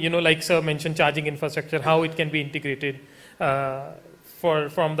even, like sir mentioned, charging infrastructure, how it can be integrated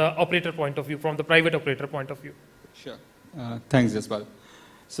from the operator point of view, from the private operator point of view? Sure. Thanks, Jaspal.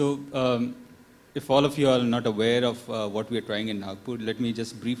 So, if all of you are not aware of what we are trying in Nagpur, let me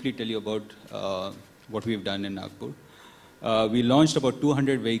just briefly tell you about what we've done in Nagpur. We launched about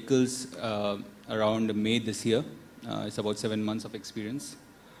 200 vehicles around May this year. It's about 7 months of experience.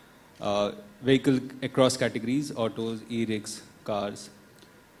 Vehicle across categories, autos, e-rigs, cars.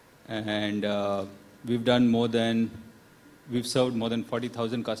 And we've served more than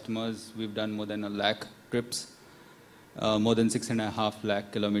 40,000 customers. We've done more than 1 lakh trips, more than 6.5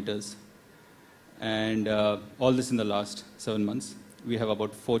 lakh kilometers. And all this in the last 7 months. We have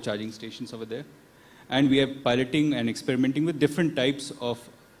about 4 charging stations over there. And we are piloting and experimenting with different types of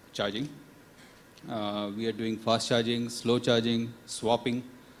charging. We are doing fast charging, slow charging, swapping.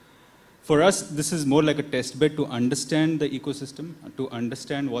 For us, this is more like a test bed to understand the ecosystem, to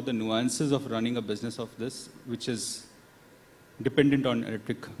understand what the nuances of running a business of this, which is dependent on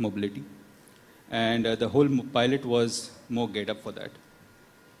electric mobility. And the whole pilot was more geared up for that.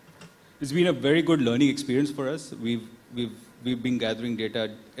 It's been a very good learning experience for us. We've been gathering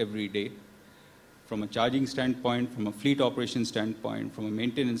data every day from a charging standpoint, from a fleet operation standpoint, from a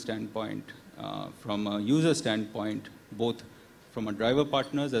maintenance standpoint, from a user standpoint, both from our driver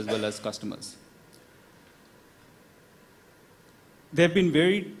partners as well as customers. There have been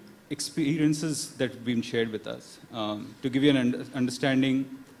varied experiences that have been shared with us. To give you an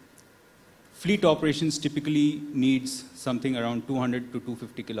understanding, fleet operations typically needs something around 200 to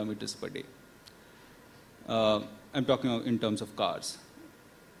 250 kilometers per day. I'm talking in terms of cars.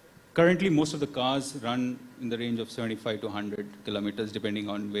 Currently, most of the cars run in the range of 75 to 100 kilometers, depending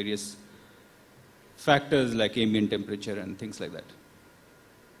on various factors like ambient temperature and things like that.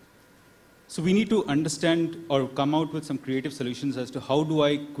 So we need to understand or come out with some creative solutions as to how do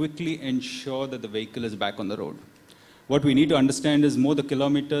I quickly ensure that the vehicle is back on the road. What we need to understand is more the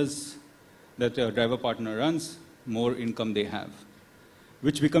kilometers that a driver partner runs, more income they have,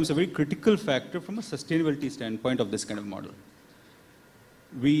 which becomes a very critical factor from a sustainability standpoint of this kind of model.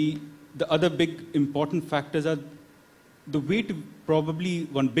 The other big important factors are the way to, probably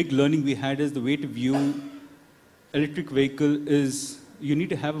one big learning we had is the way to view electric vehicle is you need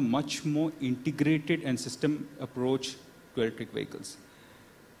to have a much more integrated and system approach to electric vehicles.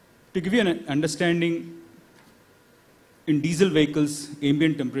 To give you an understanding, in diesel vehicles,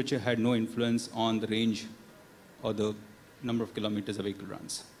 ambient temperature had no influence on the range or the number of kilometers a vehicle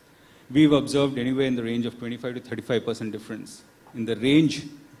runs. We've observed anywhere in the range of 25 to 35% difference in the range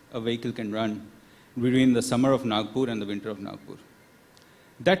a vehicle can run between the summer of Nagpur and the winter of Nagpur.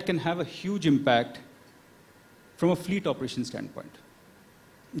 That can have a huge impact from a fleet operation standpoint.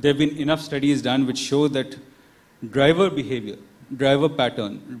 There have been enough studies done which show that driver behavior, driving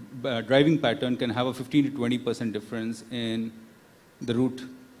pattern can have a 15 to 20% difference in the route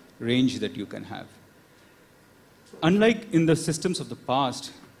range that you can have. Unlike in the systems of the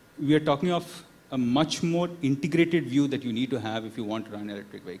past, we are talking of a much more integrated view that you need to have if you want to run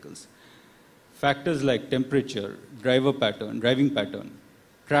electric vehicles. Factors like temperature, driver pattern, driving pattern,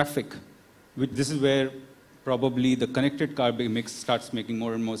 traffic, which this is where probably the connected car mix starts making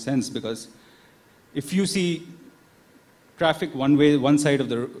more and more sense, because if you see traffic one way, one side of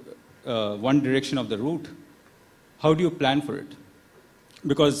the, one direction of the route, how do you plan for it?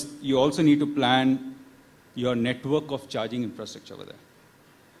 Because you also need to plan your network of charging infrastructure over there.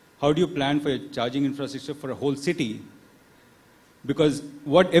 How do you plan for your charging infrastructure for a whole city? Because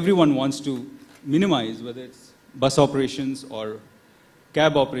what everyone wants to minimize, whether it's bus operations or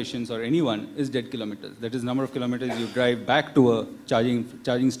cab operations or anyone, is dead kilometers. That is the number of kilometers you drive back to a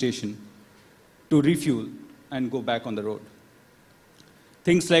charging station to refuel and go back on the road.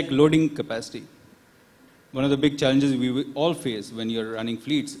 Things like loading capacity. One of the big challenges we all face when you're running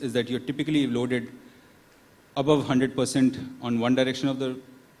fleets is that you're typically loaded above 100% on one direction of the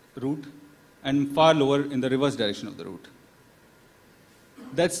route and far lower in the reverse direction of the route.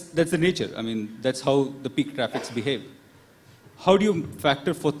 That's the nature. I mean, that's how the peak traffics behave. How do you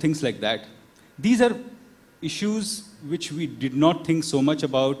factor for things like that? These are issues which we did not think so much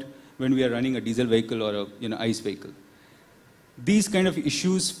about when we are running a diesel vehicle or a ICE vehicle. These kind of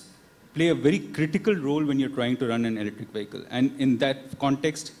issues play a very critical role when you're trying to run an electric vehicle. And in that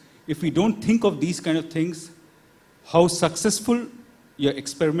context, if we don't think of these kind of things, how successful your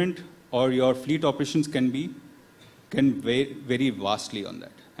experiment or your fleet operations can vary vastly on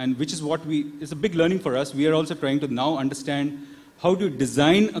that. And which is what it's a big learning for us. We are also trying to now understand how to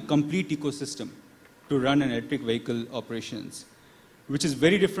design a complete ecosystem to run an electric vehicle operations, which is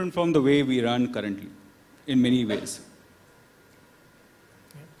very different from the way we run currently in many ways.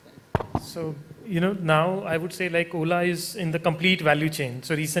 So, now I would say like Ola is in the complete value chain.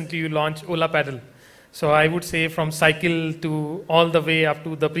 So recently you launched Ola Paddle. So I would say from cycle to all the way up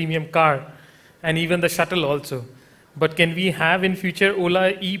to the premium car and even the shuttle also. But can we have in future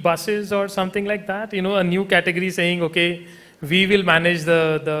Ola e-buses or something like that? A new category saying, okay, we will manage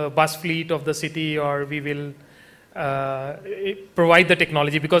the bus fleet of the city, or we will provide the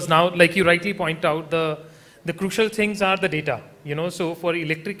technology. Because now, like you rightly point out, the crucial things are the data. So for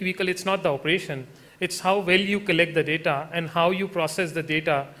electric vehicle, it's not the operation. It's how well you collect the data and how you process the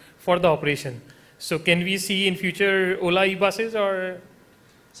data for the operation. So can we see in future Ola e-buses or?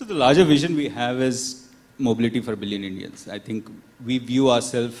 So the larger vision we have is mobility for a billion Indians. I think we view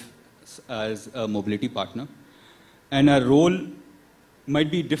ourselves as a mobility partner. And our role might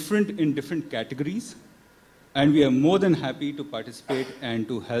be different in different categories. And we are more than happy to participate and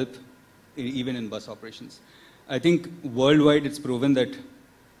to help even in bus operations. I think worldwide it's proven that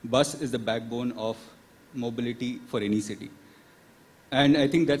bus is the backbone of mobility for any city. And I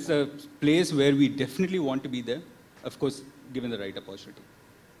think that's a place where we definitely want to be there, of course, given the right opportunity.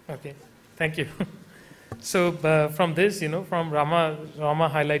 Okay, thank you. So from this, from Rama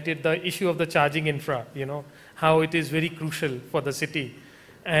highlighted the issue of the charging infra, how it is very crucial for the city.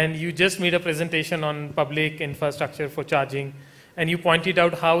 And you just made a presentation on public infrastructure for charging. And you pointed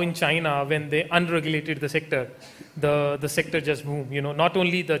out how in China, when they unregulated the sector, the sector just boomed. Not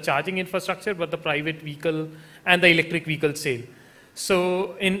only the charging infrastructure, but the private vehicle and the electric vehicle sale.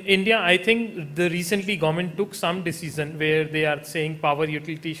 So in India, I think the recently government took some decision where they are saying power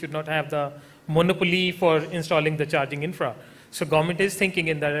utility should not have the monopoly for installing the charging infra. So government is thinking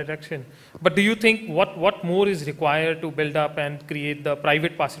in that direction. But do you think what more is required to build up and create the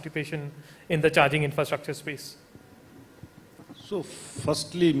private participation in the charging infrastructure space? So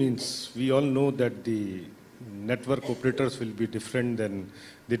firstly means we all know that the network operators will be different than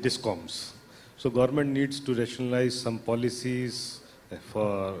the discoms. So government needs to rationalize some policies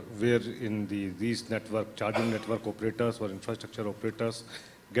for where in these charging network operators or infrastructure operators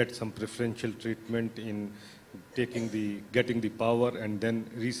get some preferential treatment in getting the power and then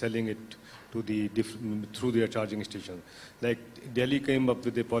reselling it to through their charging station. Like Delhi came up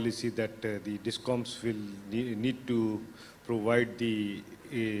with a policy that the discoms will need to provide the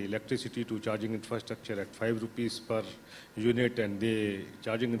electricity to charging infrastructure at 5 rupees per unit, and the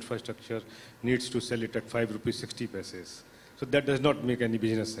charging infrastructure needs to sell it at 5 rupees 60 paise. So that does not make any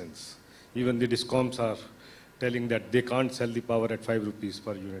business sense. Even the discoms are telling that they can't sell the power at 5 rupees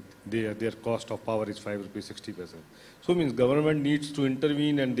per unit. Their cost of power is 5 rupees 60 paise. So means government needs to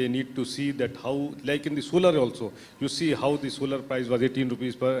intervene, and they need to see that how, like in the solar also, you see how the solar price was 18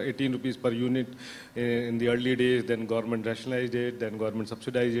 rupees per unit in the early days, then government rationalized it, then government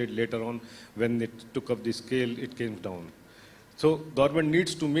subsidized it. Later on, when it took up the scale, it came down. So government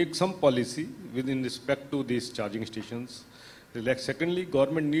needs to make some policy within respect to these charging stations. Like secondly,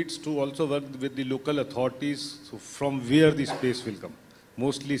 government needs to also work with the local authorities, so from where the space will come.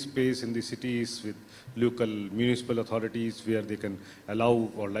 Mostly space in the cities with local municipal authorities where they can allow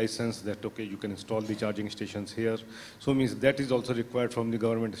or license that, okay, you can install the charging stations here. So means that is also required from the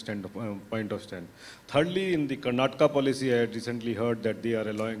government point of stand. Thirdly, in the Karnataka policy, I had recently heard that they are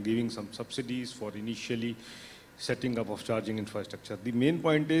giving some subsidies for initially setting up of charging infrastructure. The main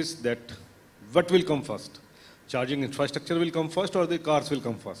point is that what will come first? Charging infrastructure will come first or the cars will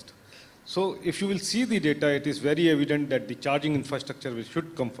come first? So if you will see the data, it is very evident that the charging infrastructure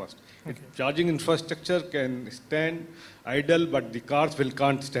should come first. Okay. Charging infrastructure can stand idle, but the cars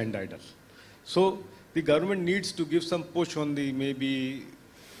can't stand idle. So the government needs to give some push on the maybe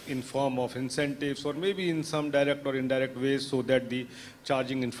in form of incentives or maybe in some direct or indirect ways so that the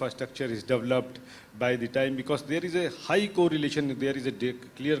charging infrastructure is developed by the time, because there is a high correlation, there is a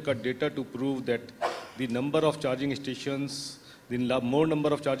clear-cut data to prove that the number of charging stations, the more number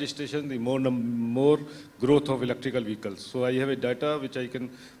of charging stations, the more growth of electrical vehicles. So I have a data which I can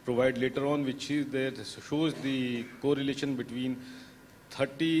provide later on, which is there, shows the correlation between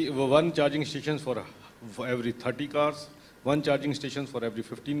 1 charging stations for every 30 cars, 1 charging station for every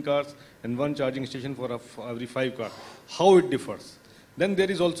 15 cars, and 1 charging station for every 5 cars. How it differs. Then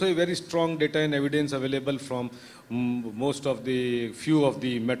there is also a very strong data and evidence available from few of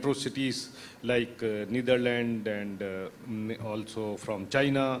the metro cities like Netherlands and also from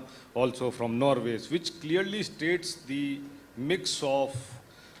China, also from Norway, which clearly states the mix of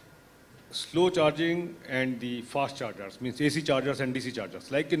slow charging and the fast chargers, means AC chargers and DC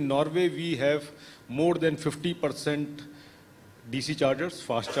chargers. Like in Norway, we have more than 50% DC chargers,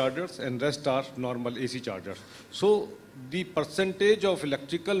 fast chargers, and rest are normal AC chargers. So the percentage of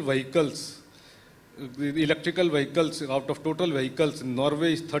electrical vehicles out of total vehicles in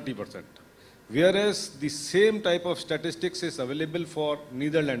Norway is 30%. Whereas the same type of statistics is available for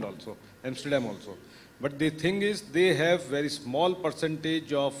Netherlands also, Amsterdam also. But the thing is, they have very small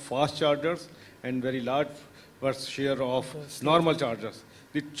percentage of fast chargers and very large share of normal chargers.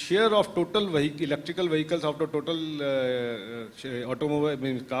 The share of total electrical vehicles out of total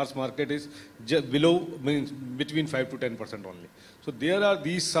automobile cars market is between 5 to 10% only. So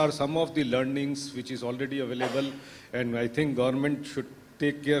these are some of the learnings which is already available, and I think government should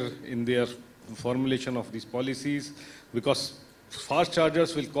take care in their formulation of these policies, because fast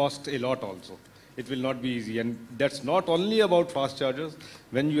chargers will cost a lot also. It will not be easy, and that's not only about fast chargers.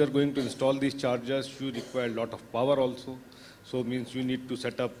 When you are going to install these chargers, you require a lot of power also. So means you need to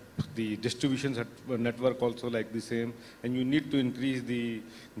set up the distribution network also like the same, and you need to increase the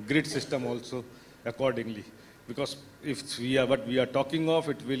grid system also accordingly. Because if what we are talking of,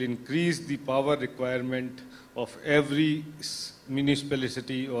 it will increase the power requirement of every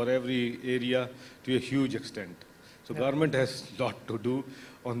municipality or every area to a huge extent. So government has a lot to do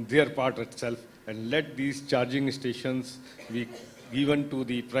on their part itself, and let these charging stations be given to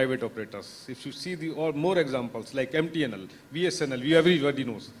the private operators. If you see or more examples like MTNL, BSNL, everybody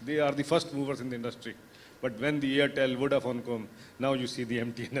knows, they are the first movers in the industry. But when the Airtel, Vodafone come, now you see the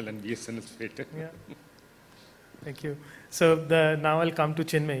MTNL and BSNL fate. Yeah. Thank you. So now I'll come to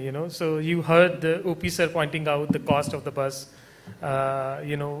Chinmay. So you heard the OP sir pointing out the cost of the bus,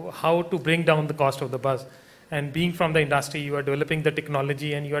 how to bring down the cost of the bus. And being from the industry, you are developing the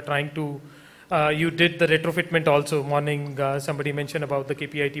technology and you are trying to, you did the retrofitment also. Morning, somebody mentioned about the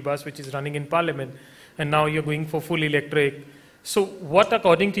KPIT bus, which is running in Parliament. And now you're going for full electric. So what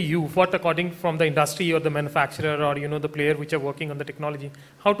according to you, what according from the industry or the manufacturer or, the player which are working on the technology,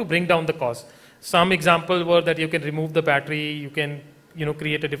 how to bring down the cost? Some examples were that you can remove the battery, you can,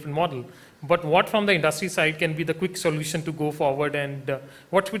 create a different model. But what from the industry side can be the quick solution to go forward, and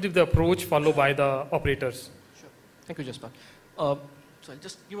what would be the approach followed by the operators? Sure. Thank you, Jaspal. So I'll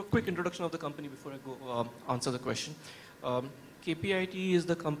just give a quick introduction of the company before I go answer the question. KPIT is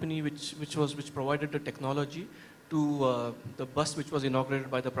the company which provided the technology to the bus which was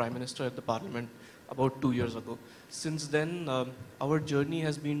inaugurated by the Prime Minister at the Parliament about 2 years ago. Since then, our journey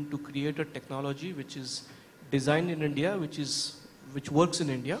has been to create a technology which is designed in India, which works in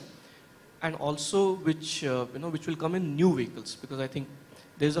India, and also which will come in new vehicles, because I think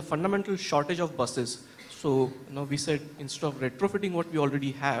there is a fundamental shortage of buses. So we said instead of retrofitting what we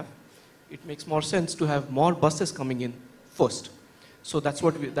already have, it makes more sense to have more buses coming in first. So that's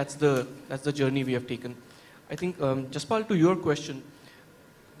the journey we have taken. I think, Jaspal, to your question,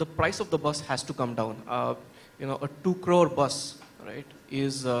 the price of the bus has to come down. A 2 crore bus, right,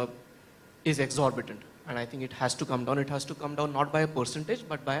 is exorbitant, and I think it has to come down. It has to come down not by a percentage,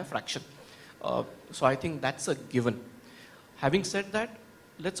 but by a fraction. So I think that's a given. Having said that,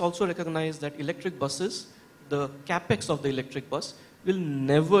 let's also recognize that electric buses, the capex of the electric bus will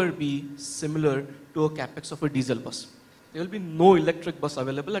never be similar to a capex of a diesel bus. There will be no electric bus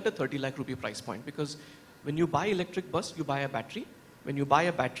available at a 30 lakh rupee price point, because when you buy electric bus, you buy a battery. When you buy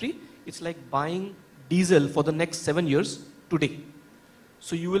a battery, it's like buying diesel for the next 7 years today.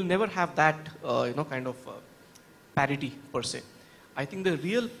 So you will never have that, kind of parity per se. I think the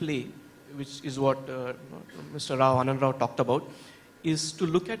real play, which is what Mr. Ananda talked about, is to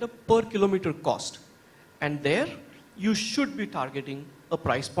look at a per kilometer cost. And there, you should be targeting a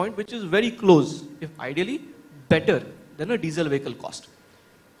price point which is very close, if ideally better than a diesel vehicle cost.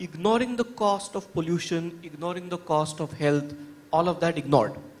 Ignoring the cost of pollution, ignoring the cost of health, all of that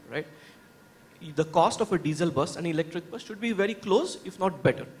ignored, right? The cost of a diesel bus and electric bus should be very close, if not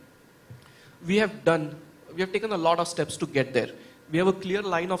better. We have taken a lot of steps to get there. We have a clear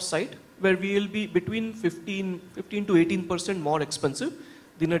line of sight where we will be between 15 to 18% more expensive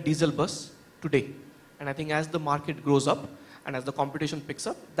than a diesel bus today. And I think as the market grows up and as the competition picks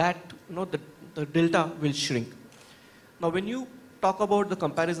up, that the delta will shrink. Now, when you talk about the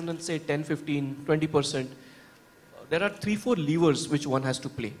comparison and say 10, 15, 20%, there are 3-4 levers which one has to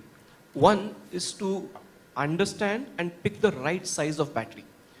play. One is to understand and pick the right size of battery.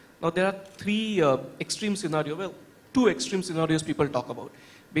 Now, there are 3 extreme scenarios, well, 2 extreme scenarios people talk about.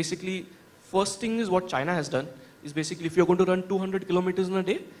 Basically, first thing is what China has done, is basically if you're going to run 200 kilometers in a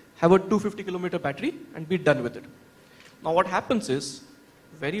day, have a 250 kilometer battery and be done with it. Now, what happens is,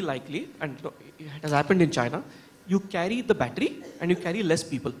 very likely, and it has happened in China, you carry the battery and you carry less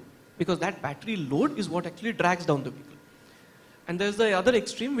people, because that battery load is what actually drags down the vehicle. And there's the other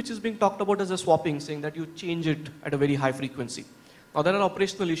extreme, which is being talked about as a swapping, saying that you change it at a very high frequency. Now, there are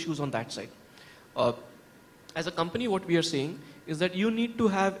operational issues on that side. As a company, what we are saying is that you need to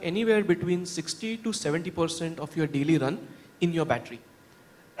have anywhere between 60 to 70% of your daily run in your battery.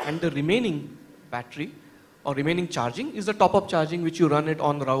 And the remaining battery or remaining charging is the top-up charging, which you run it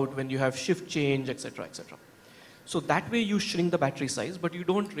on route when you have shift change, etc., etc. So that way you shrink the battery size, but you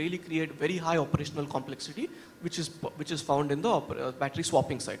don't really create very high operational complexity, which is found in the battery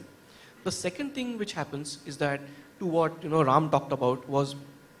swapping side. The second thing which happens is that, to what Ram talked about, was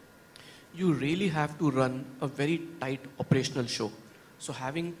you really have to run a very tight operational show. So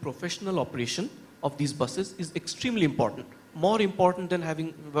having professional operation of these buses is extremely important, more important than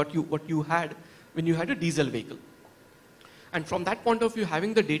having what you had when you had a diesel vehicle. And from that point of view,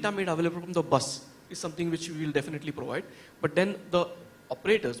 having the data made available from the bus is something which we will definitely provide. But then the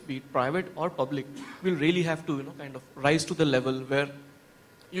operators, be it private or public, will really have to kind of rise to the level where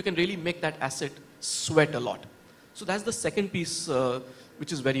you can really make that asset sweat a lot. So that's the second piece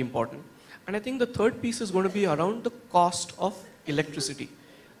which is very important. And I think the third piece is going to be around the cost of electricity.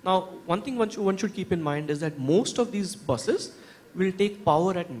 Now, one thing one should keep in mind is that most of these buses will take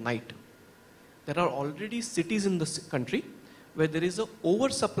power at night. There are already cities in the country where there is an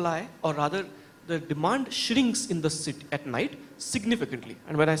oversupply, or rather the demand shrinks in the city at night significantly.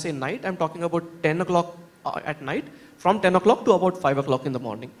 And when I say night, I'm talking about 10 o'clock at night, from 10 o'clock to about 5 o'clock in the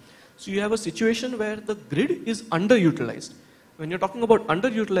morning. So you have a situation where the grid is underutilized. When you're talking about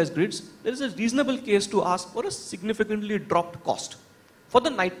underutilized grids, there is a reasonable case to ask for a significantly dropped cost for the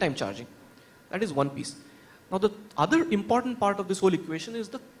nighttime charging. That is one piece. Now the other important part of this whole equation is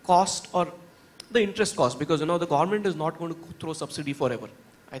the cost, or the interest cost, because the government is not going to throw subsidy forever.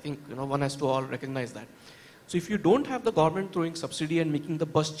 I think one has to all recognize that. So if you don't have the government throwing subsidy and making the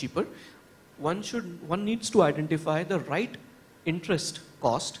bus cheaper, one needs to identify the right interest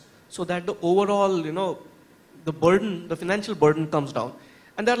cost so that the overall the financial burden comes down.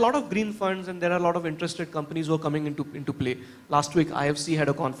 And there are a lot of green funds and there are a lot of interested companies who are coming into play. Last week IFC had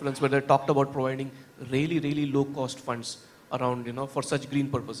a conference where they talked about providing really low cost funds around for such green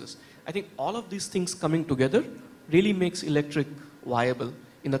purposes. I think all of these things coming together really makes electric viable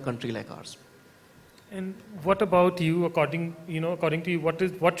in a country like ours. And what about you, according to you,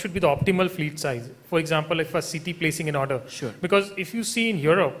 what should be the optimal fleet size? For example, if a city placing an order. Sure. Because if you see in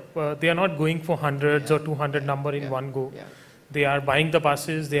Europe, they are not going for hundreds or 200 number in one go. Yeah. They are buying the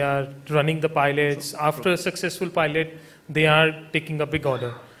buses, they are running the pilots. After a successful pilot, they are taking a big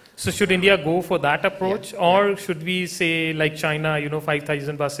order. So should India go for that approach, or should we say like China,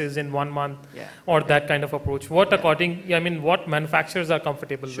 5,000 buses in 1 month, or that kind of approach? What what manufacturers are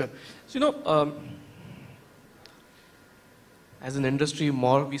comfortable with? So as an industry,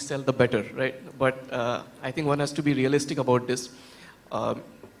 more we sell, the better, right? But I think one has to be realistic about this.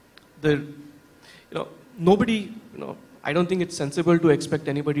 Nobody, I don't think it's sensible to expect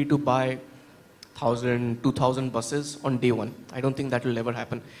anybody to buy 1,000, 2,000 buses on day one. I don't think that will ever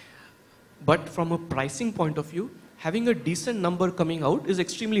happen. But from a pricing point of view, having a decent number coming out is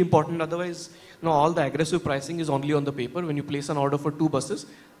extremely important. Otherwise, all the aggressive pricing is only on the paper. When you place an order for 2 buses,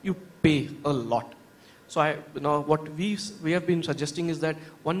 you pay a lot. So what we have been suggesting is that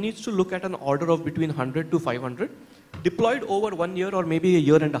one needs to look at an order of between 100 to 500, deployed over 1 year or maybe a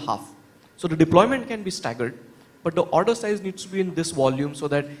year and a half. So the deployment can be staggered, but the order size needs to be in this volume so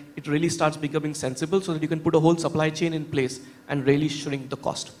that it really starts becoming sensible, so that you can put a whole supply chain in place and really shrink the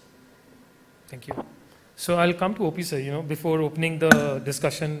cost. Thank you. So I'll come to OP sir, before opening the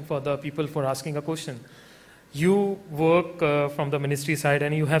discussion for the people for asking a question. You work from the ministry side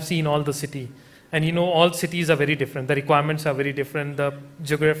and you have seen all the city. And all cities are very different. The requirements are very different. The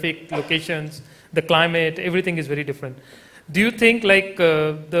geographic locations, the climate, everything is very different. Do you think like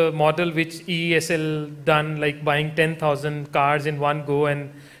the model which EESL done, like buying 10,000 cars in one go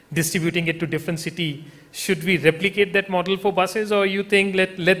and distributing it to different city, should we replicate that model for buses, or you think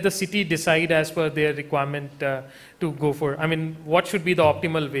let the city decide as per their requirement to go for? What should be the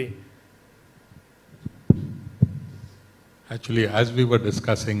optimal way? Actually, as we were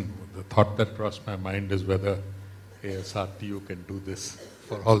discussing, the thought that crossed my mind is whether ASRTU can do this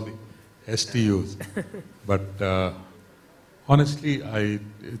for all the STUs. But honestly,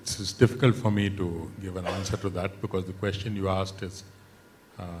 it's difficult for me to give an answer to that, because the question you asked is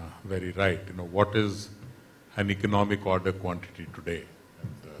very right. What is an economic order quantity today?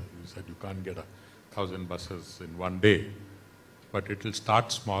 And, you said you can't get 1,000 buses in one day, but it will start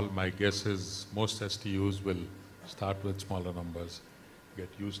small. My guess is most STUs will start with smaller numbers, get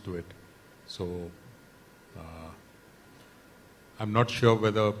used to it. So I'm not sure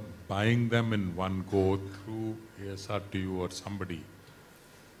whether buying them in one go through ASRTU or somebody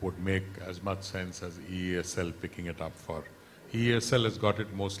would make as much sense as EESL picking it up for. EESL has got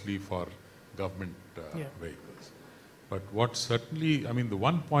it mostly for government vehicles. But what certainly, the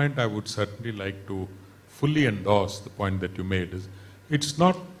one point I would certainly like to fully endorse, the point that you made, is it's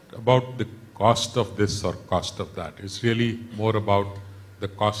not about the cost of this or cost of that. It's really more about the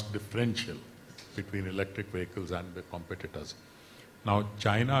cost differential between electric vehicles and the competitors. Now,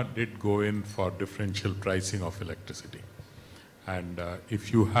 China did go in for differential pricing of electricity. And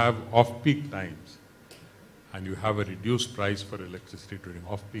if you have off-peak times and you have a reduced price for electricity during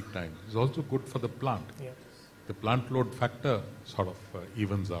off-peak times, it's also good for the plant. Yes. The plant load factor sort of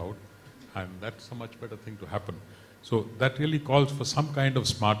evens out, and that's a much better thing to happen. So that really calls for some kind of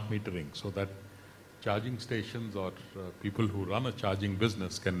smart metering, so that charging stations or people who run a charging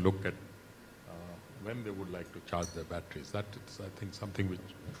business can look at when they would like to charge their batteries. That is, I think, something which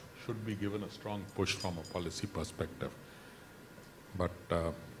should be given a strong push from a policy perspective. But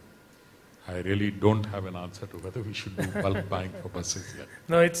I really don't have an answer to whether we should do bulk buying for buses yet.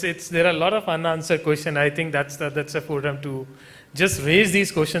 No, there are a lot of unanswered questions. I think that's a forum to just raise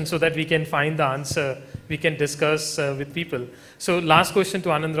these questions so that we can find the answer, we can discuss with people. So last question to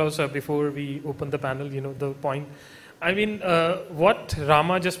Anand Rao sir before we open the panel, the point. I mean, what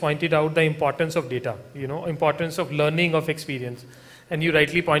Rama just pointed out, the importance of data, importance of learning of experience. And you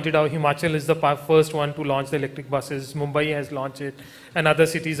rightly pointed out Himachal is the first one to launch the electric buses. Mumbai has launched it and other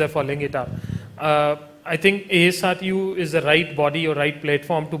cities are following it up. I think ASRTU is the right body or right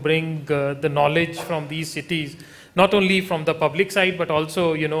platform to bring the knowledge from these cities, not only from the public side, but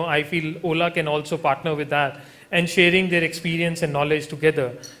also, I feel Ola can also partner with that and sharing their experience and knowledge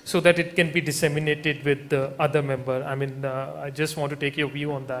together so that it can be disseminated with the other member. I mean, I just want to take your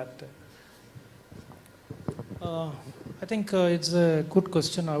view on that. I think it's a good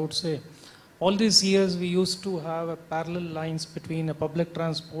question, I would say. All these years we used to have a parallel lines between a public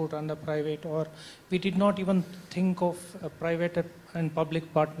transport and a private, or we did not even think of a private and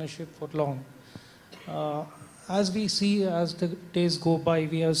public partnership for long. As we see, as the days go by,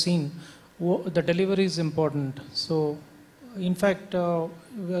 we have seen the delivery is important. So, in fact,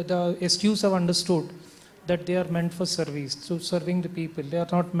 the STUs have understood that they are meant for service, so serving the people. They are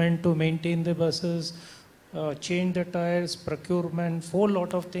not meant to maintain the buses, change the tires, procurement, whole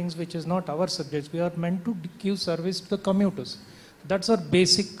lot of things which is not our subjects. We are meant to give service to the commuters. That's our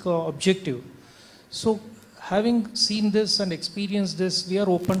basic objective. So having seen this and experienced this, we are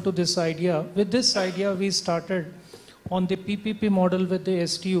open to this idea. With this idea, we started on the PPP model with the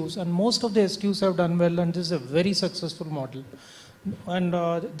STUs, and most of the STUs have done well, and this is a very successful model. And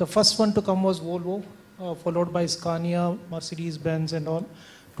the first one to come was Volvo, followed by Scania, Mercedes-Benz and all.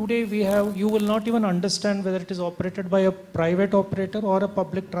 Today we have, you will not even understand whether it is operated by a private operator or a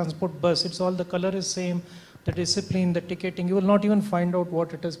public transport bus. It's all, the color is same, the discipline, the ticketing. You will not even find out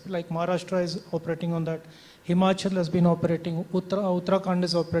what it is. Like Maharashtra is operating on that. Himachal has been operating. Uttarakhand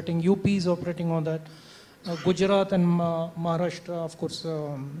is operating. UP is operating on that. Gujarat and Maharashtra, of course,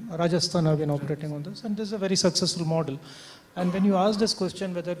 Rajasthan have been operating on this. And this is a very successful model. And when you ask this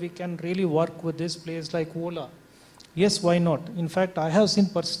question whether we can really work with this place like Ola, yes, why not? In fact, I have seen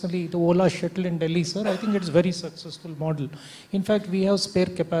personally the Ola shuttle in Delhi, sir. I think it's a very successful model. In fact, we have spare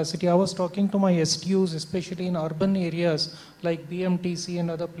capacity. I was talking to my STUs, especially in urban areas like BMTC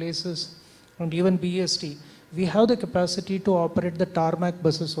and other places, and even BST. We have the capacity to operate the tarmac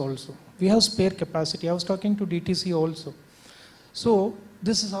buses also. We have spare capacity. I was talking to DTC also. So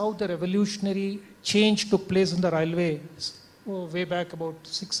this is how the revolutionary change took place in the railway way back about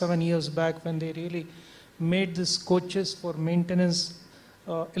 6-7 years back, when they really made these coaches for maintenance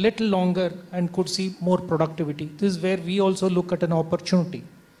a little longer and could see more productivity. This is where we also look at an opportunity.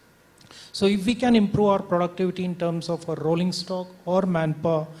 So if we can improve our productivity in terms of our rolling stock or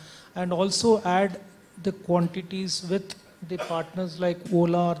manpower, and also add the quantities with the partners like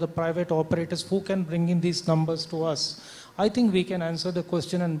Ola or the private operators who can bring in these numbers to us, I think we can answer the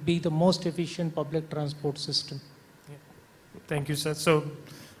question and be the most efficient public transport system. Yeah. Thank you, sir. So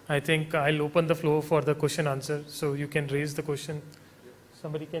I think I'll open the floor for the question answer. So you can raise the question.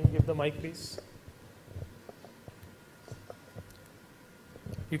 Somebody can give the mic, please.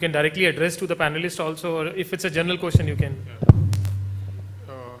 You can directly address to the panelist also, or if it's a general question, you can.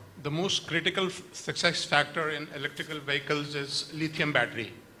 The most critical success factor in electrical vehicles is lithium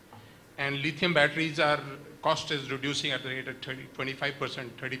battery. And lithium batteries cost is reducing at the rate of 25%,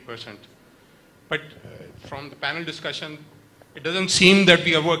 30%. But from the panel discussion, it doesn't seem that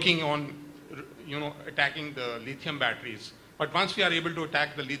we are working on, attacking the lithium batteries. But once we are able to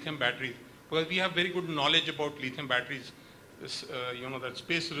attack the lithium batteries, because we have very good knowledge about lithium batteries, this, the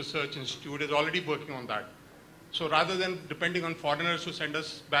Space Research Institute is already working on that. So rather than depending on foreigners who send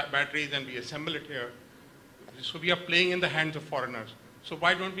us batteries and we assemble it here, so we are playing in the hands of foreigners. So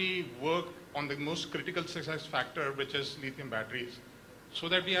why don't we work on the most critical success factor, which is lithium batteries, so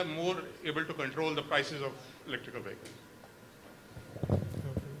that we are more able to control the prices of electrical vehicles?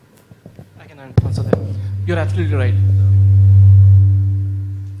 I can answer that. You're absolutely right.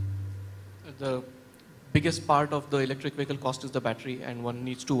 The biggest part of the electric vehicle cost is the battery, and one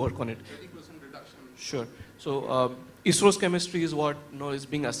needs to work on it. 30% reduction. Sure. So ISRO's chemistry is what is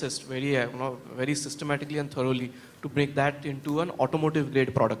being assessed very systematically and thoroughly to make that into an automotive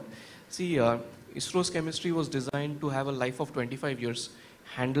grade product. See, ISRO's chemistry was designed to have a life of 25 years,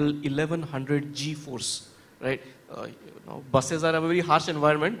 handle 1100 G-force, right? Buses are a very harsh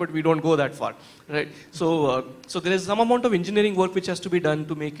environment, but we don't go that far, right? So, so there is some amount of engineering work which has to be done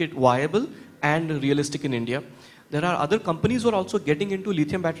to make it viable, and realistic in India. There are other companies who are also getting into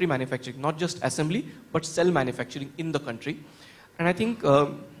lithium battery manufacturing, not just assembly, but cell manufacturing in the country. And I think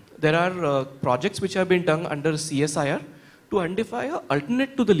there are projects which have been done under CSIR to identify an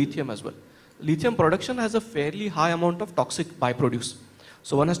alternate to the lithium as well. Lithium production has a fairly high amount of toxic byproducts.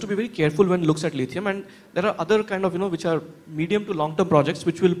 So one has to be very careful when looks at lithium, and there are other kind of, which are medium to long-term projects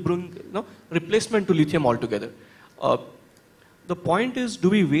which will bring, replacement to lithium altogether. The point is, do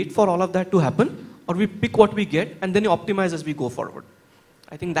we wait for all of that to happen, or we pick what we get and then optimize as we go forward?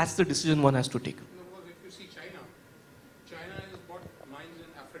 I think that's the decision one has to take. Because if you see China has bought mines in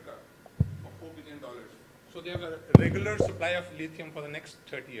Africa for $4 billion. So they have a regular supply of lithium for the next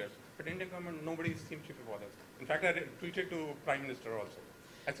 30 years. But Indian government, nobody seems to be bothered. In fact, I tweeted to Prime Minister also.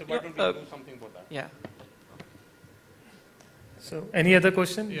 I said, why don't we do something about that? Yeah. So, any other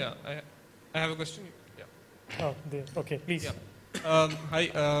question? Yeah, I have a question. Yeah. Oh, there. Okay, please. Yeah.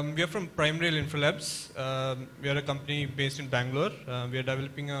 Hi, we are from Prime Rail Infralabs. We are a company based in Bangalore. We are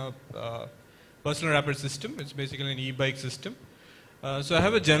developing a personal rapid system. It's basically an e-bike system. So I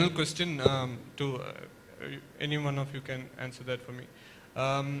have a general question to any one of you can answer that for me.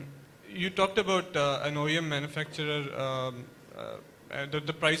 You talked about an OEM manufacturer,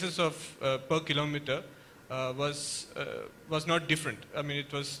 the prices of per kilometer was not different. I mean,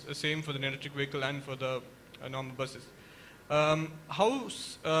 it was the same for the electric vehicle and for the normal buses. The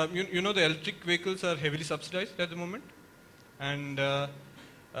electric vehicles are heavily subsidized at the moment, and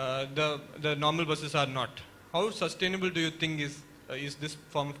the normal buses are not. How sustainable do you think is this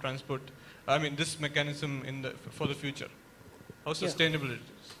form of transport? I mean, this mechanism for the future. How sustainable it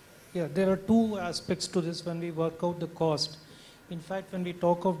is? Yeah, there are two aspects to this when we work out the cost. In fact, when we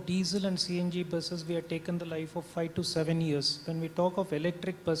talk of diesel and CNG buses, we have taken the life of 5 to 7 years. When we talk of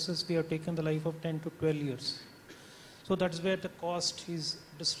electric buses, we have taken the life of 10 to 12 years. So that's where the cost is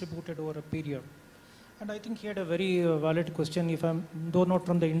distributed over a period. And I think he had a very valid question, though not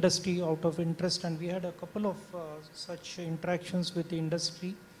from the industry, out of interest. And we had a couple of such interactions with the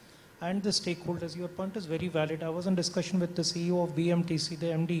industry and the stakeholders. Your point is very valid. I was in discussion with the CEO of BMTC, the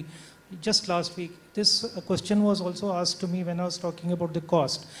MD, just last week. This question was also asked to me when I was talking about the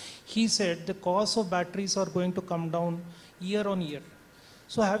cost. He said the cost of batteries are going to come down year on year.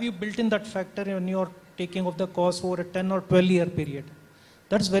 So have you built in that factor when you're taking of the cost over a 10 or 12 year period?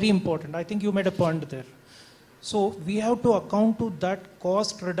 That's very important. I think you made a point there. So we have to account to that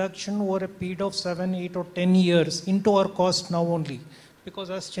cost reduction over a period of 7, 8 or 10 years into our cost now only.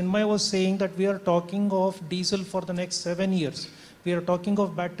 Because as Chinmay was saying that we are talking of diesel for the next 7 years. We are talking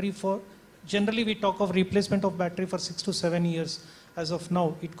of battery generally we talk of replacement of battery for 6 to 7 years. As of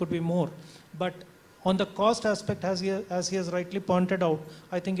now, it could be more. But on the cost aspect, as he has rightly pointed out,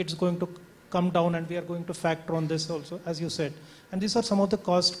 I think it's going to come down, and we are going to factor on this also, as you said. And these are some of the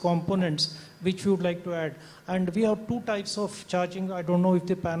cost components which we would like to add. And we have two types of charging. I don't know if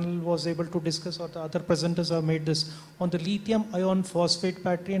the panel was able to discuss or the other presenters have made this on the lithium ion phosphate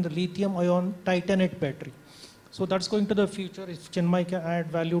battery and the lithium ion titanate battery. So that's going to the future. If Chinmay can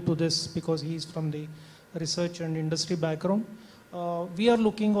add value to this, because he is from the research and industry background. We are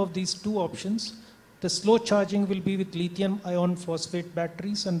looking of these two options. The slow charging will be with lithium ion phosphate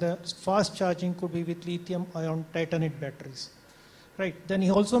batteries, and the fast charging could be with lithium ion titanate batteries. Right. Then he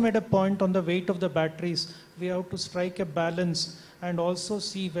also made a point on the weight of the batteries. We have to strike a balance and also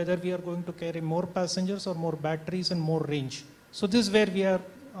see whether we are going to carry more passengers or more batteries and more range. So this is where we are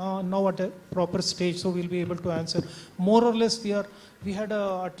now at a proper stage, so we'll be able to answer. More or less, we had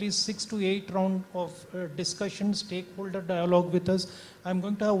at least 6 to 8 round of discussion, stakeholder dialogue with us. I'm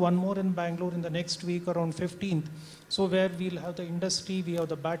going to have one more in Bangalore in the next week, around 15th. So where we'll have the industry, we have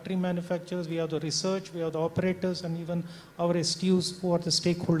the battery manufacturers, we have the research, we have the operators, and even our STUs who are the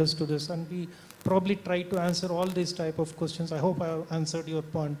stakeholders to this. And we probably try to answer all these type of questions. I hope I have answered your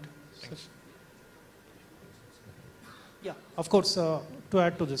point. Yeah, of course, to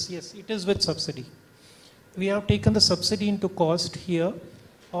add to this, yes, it is with subsidy. We have taken the subsidy into cost here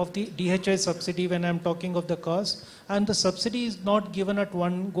of the DHI subsidy when I'm talking of the cost, and the subsidy is not given at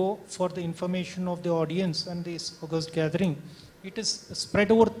one go for the information of the audience and this August gathering. It is spread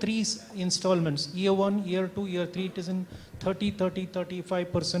over 3 installments, year 1, year 2, year 3, it is in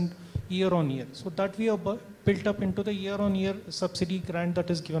 35% year on year. So that we have built up into the year on year subsidy grant that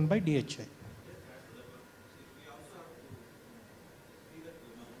is given by DHI.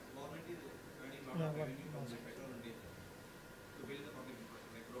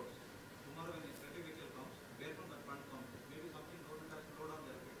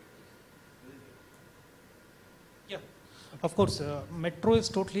 Of course, metro is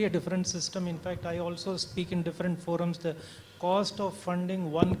totally a different system. In fact, I also speak in different forums. The cost of funding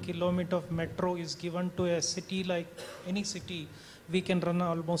 1 kilometer of metro is given to a city like any city, we can run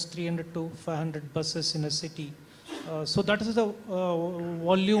almost 300 to 500 buses in a city. So that is the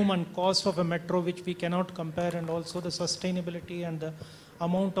volume and cost of a metro which we cannot compare, and also the sustainability and the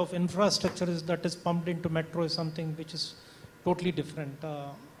amount of infrastructure that is pumped into metro is something which is totally different.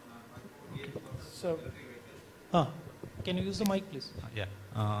 So, can you use the mic, please?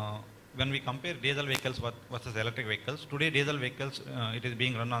 When we compare diesel vehicles versus electric vehicles, today diesel vehicles, it is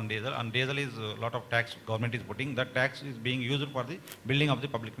being run on diesel, and diesel is a lot of tax government is putting. That tax is being used for the building of the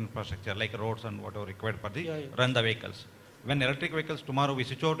public infrastructure, like roads and whatever required for the run the vehicles. When electric vehicles, tomorrow we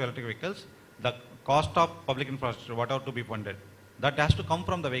switch over to electric vehicles, the cost of public infrastructure, whatever to be funded, that has to come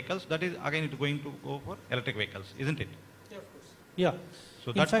from the vehicles. That is again it going to go for electric vehicles, isn't it? Yeah, of course. Yeah.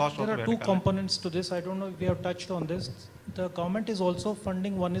 So in fact, there are two components to this. I don't know if we have touched on this. The government is also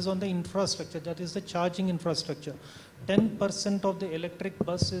funding, one is on the infrastructure, that is the charging infrastructure. 10% of the electric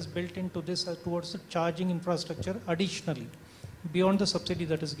bus is built into this towards the charging infrastructure additionally, beyond the subsidy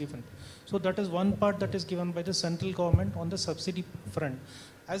that is given. So that is one part that is given by the central government on the subsidy front.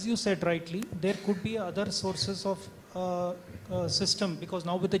 As you said rightly, there could be other sources of system, because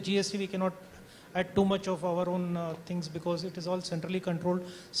now with the GST we cannot add too much of our own things, because it is all centrally controlled.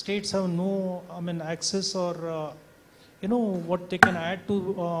 States have no access or what they can add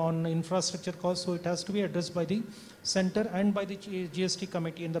to on infrastructure costs, so it has to be addressed by the center and by the GST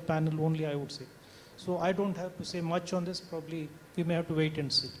committee in the panel only, I would say. So I don't have to say much on this. Probably we may have to wait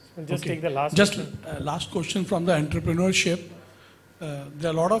and see. We'll just take the last question. Last question from the entrepreneurship. There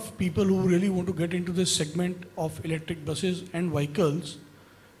are a lot of people who really want to get into this segment of electric buses and vehicles.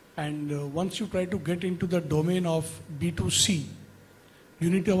 And once you try to get into the domain of B2C, you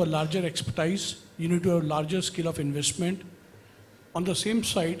need to have a larger expertise, you need to have a larger scale of investment. On the same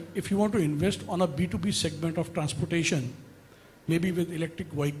side, if you want to invest on a B2B segment of transportation, maybe with electric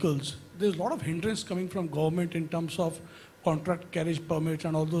vehicles, there's a lot of hindrance coming from government in terms of contract carriage permits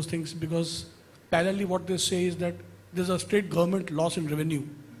and all those things, because parallelly what they say is that there's a state government loss in revenue.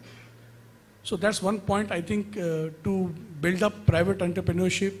 So that's one point. I think to build up private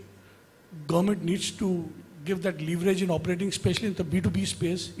entrepreneurship, government needs to give that leverage in operating, especially in the B2B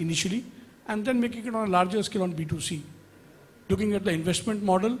space initially, and then making it on a larger scale on B2C. Looking at the investment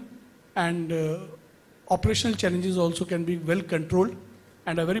model, and operational challenges also can be well controlled,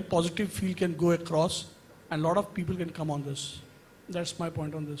 and a very positive feel can go across, and a lot of people can come on this. That's my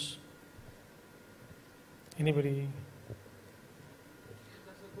point on this. Anybody?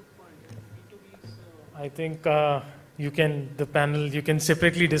 I think the panel, you can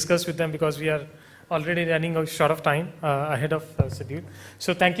separately discuss with them, because we are already running out short of time ahead of schedule.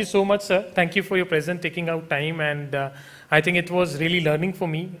 So thank you so much, sir. Thank you for your presence, taking out time, and I think it was really learning for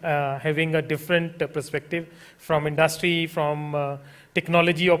me, having a different perspective from industry, from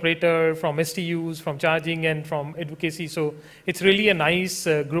technology operator, from STUs, from charging, and from advocacy. So it's really a nice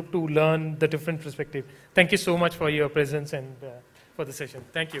group to learn the different perspective. Thank you so much for your presence and for the session.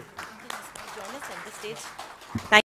 Thank you. Join us on the stage. Thank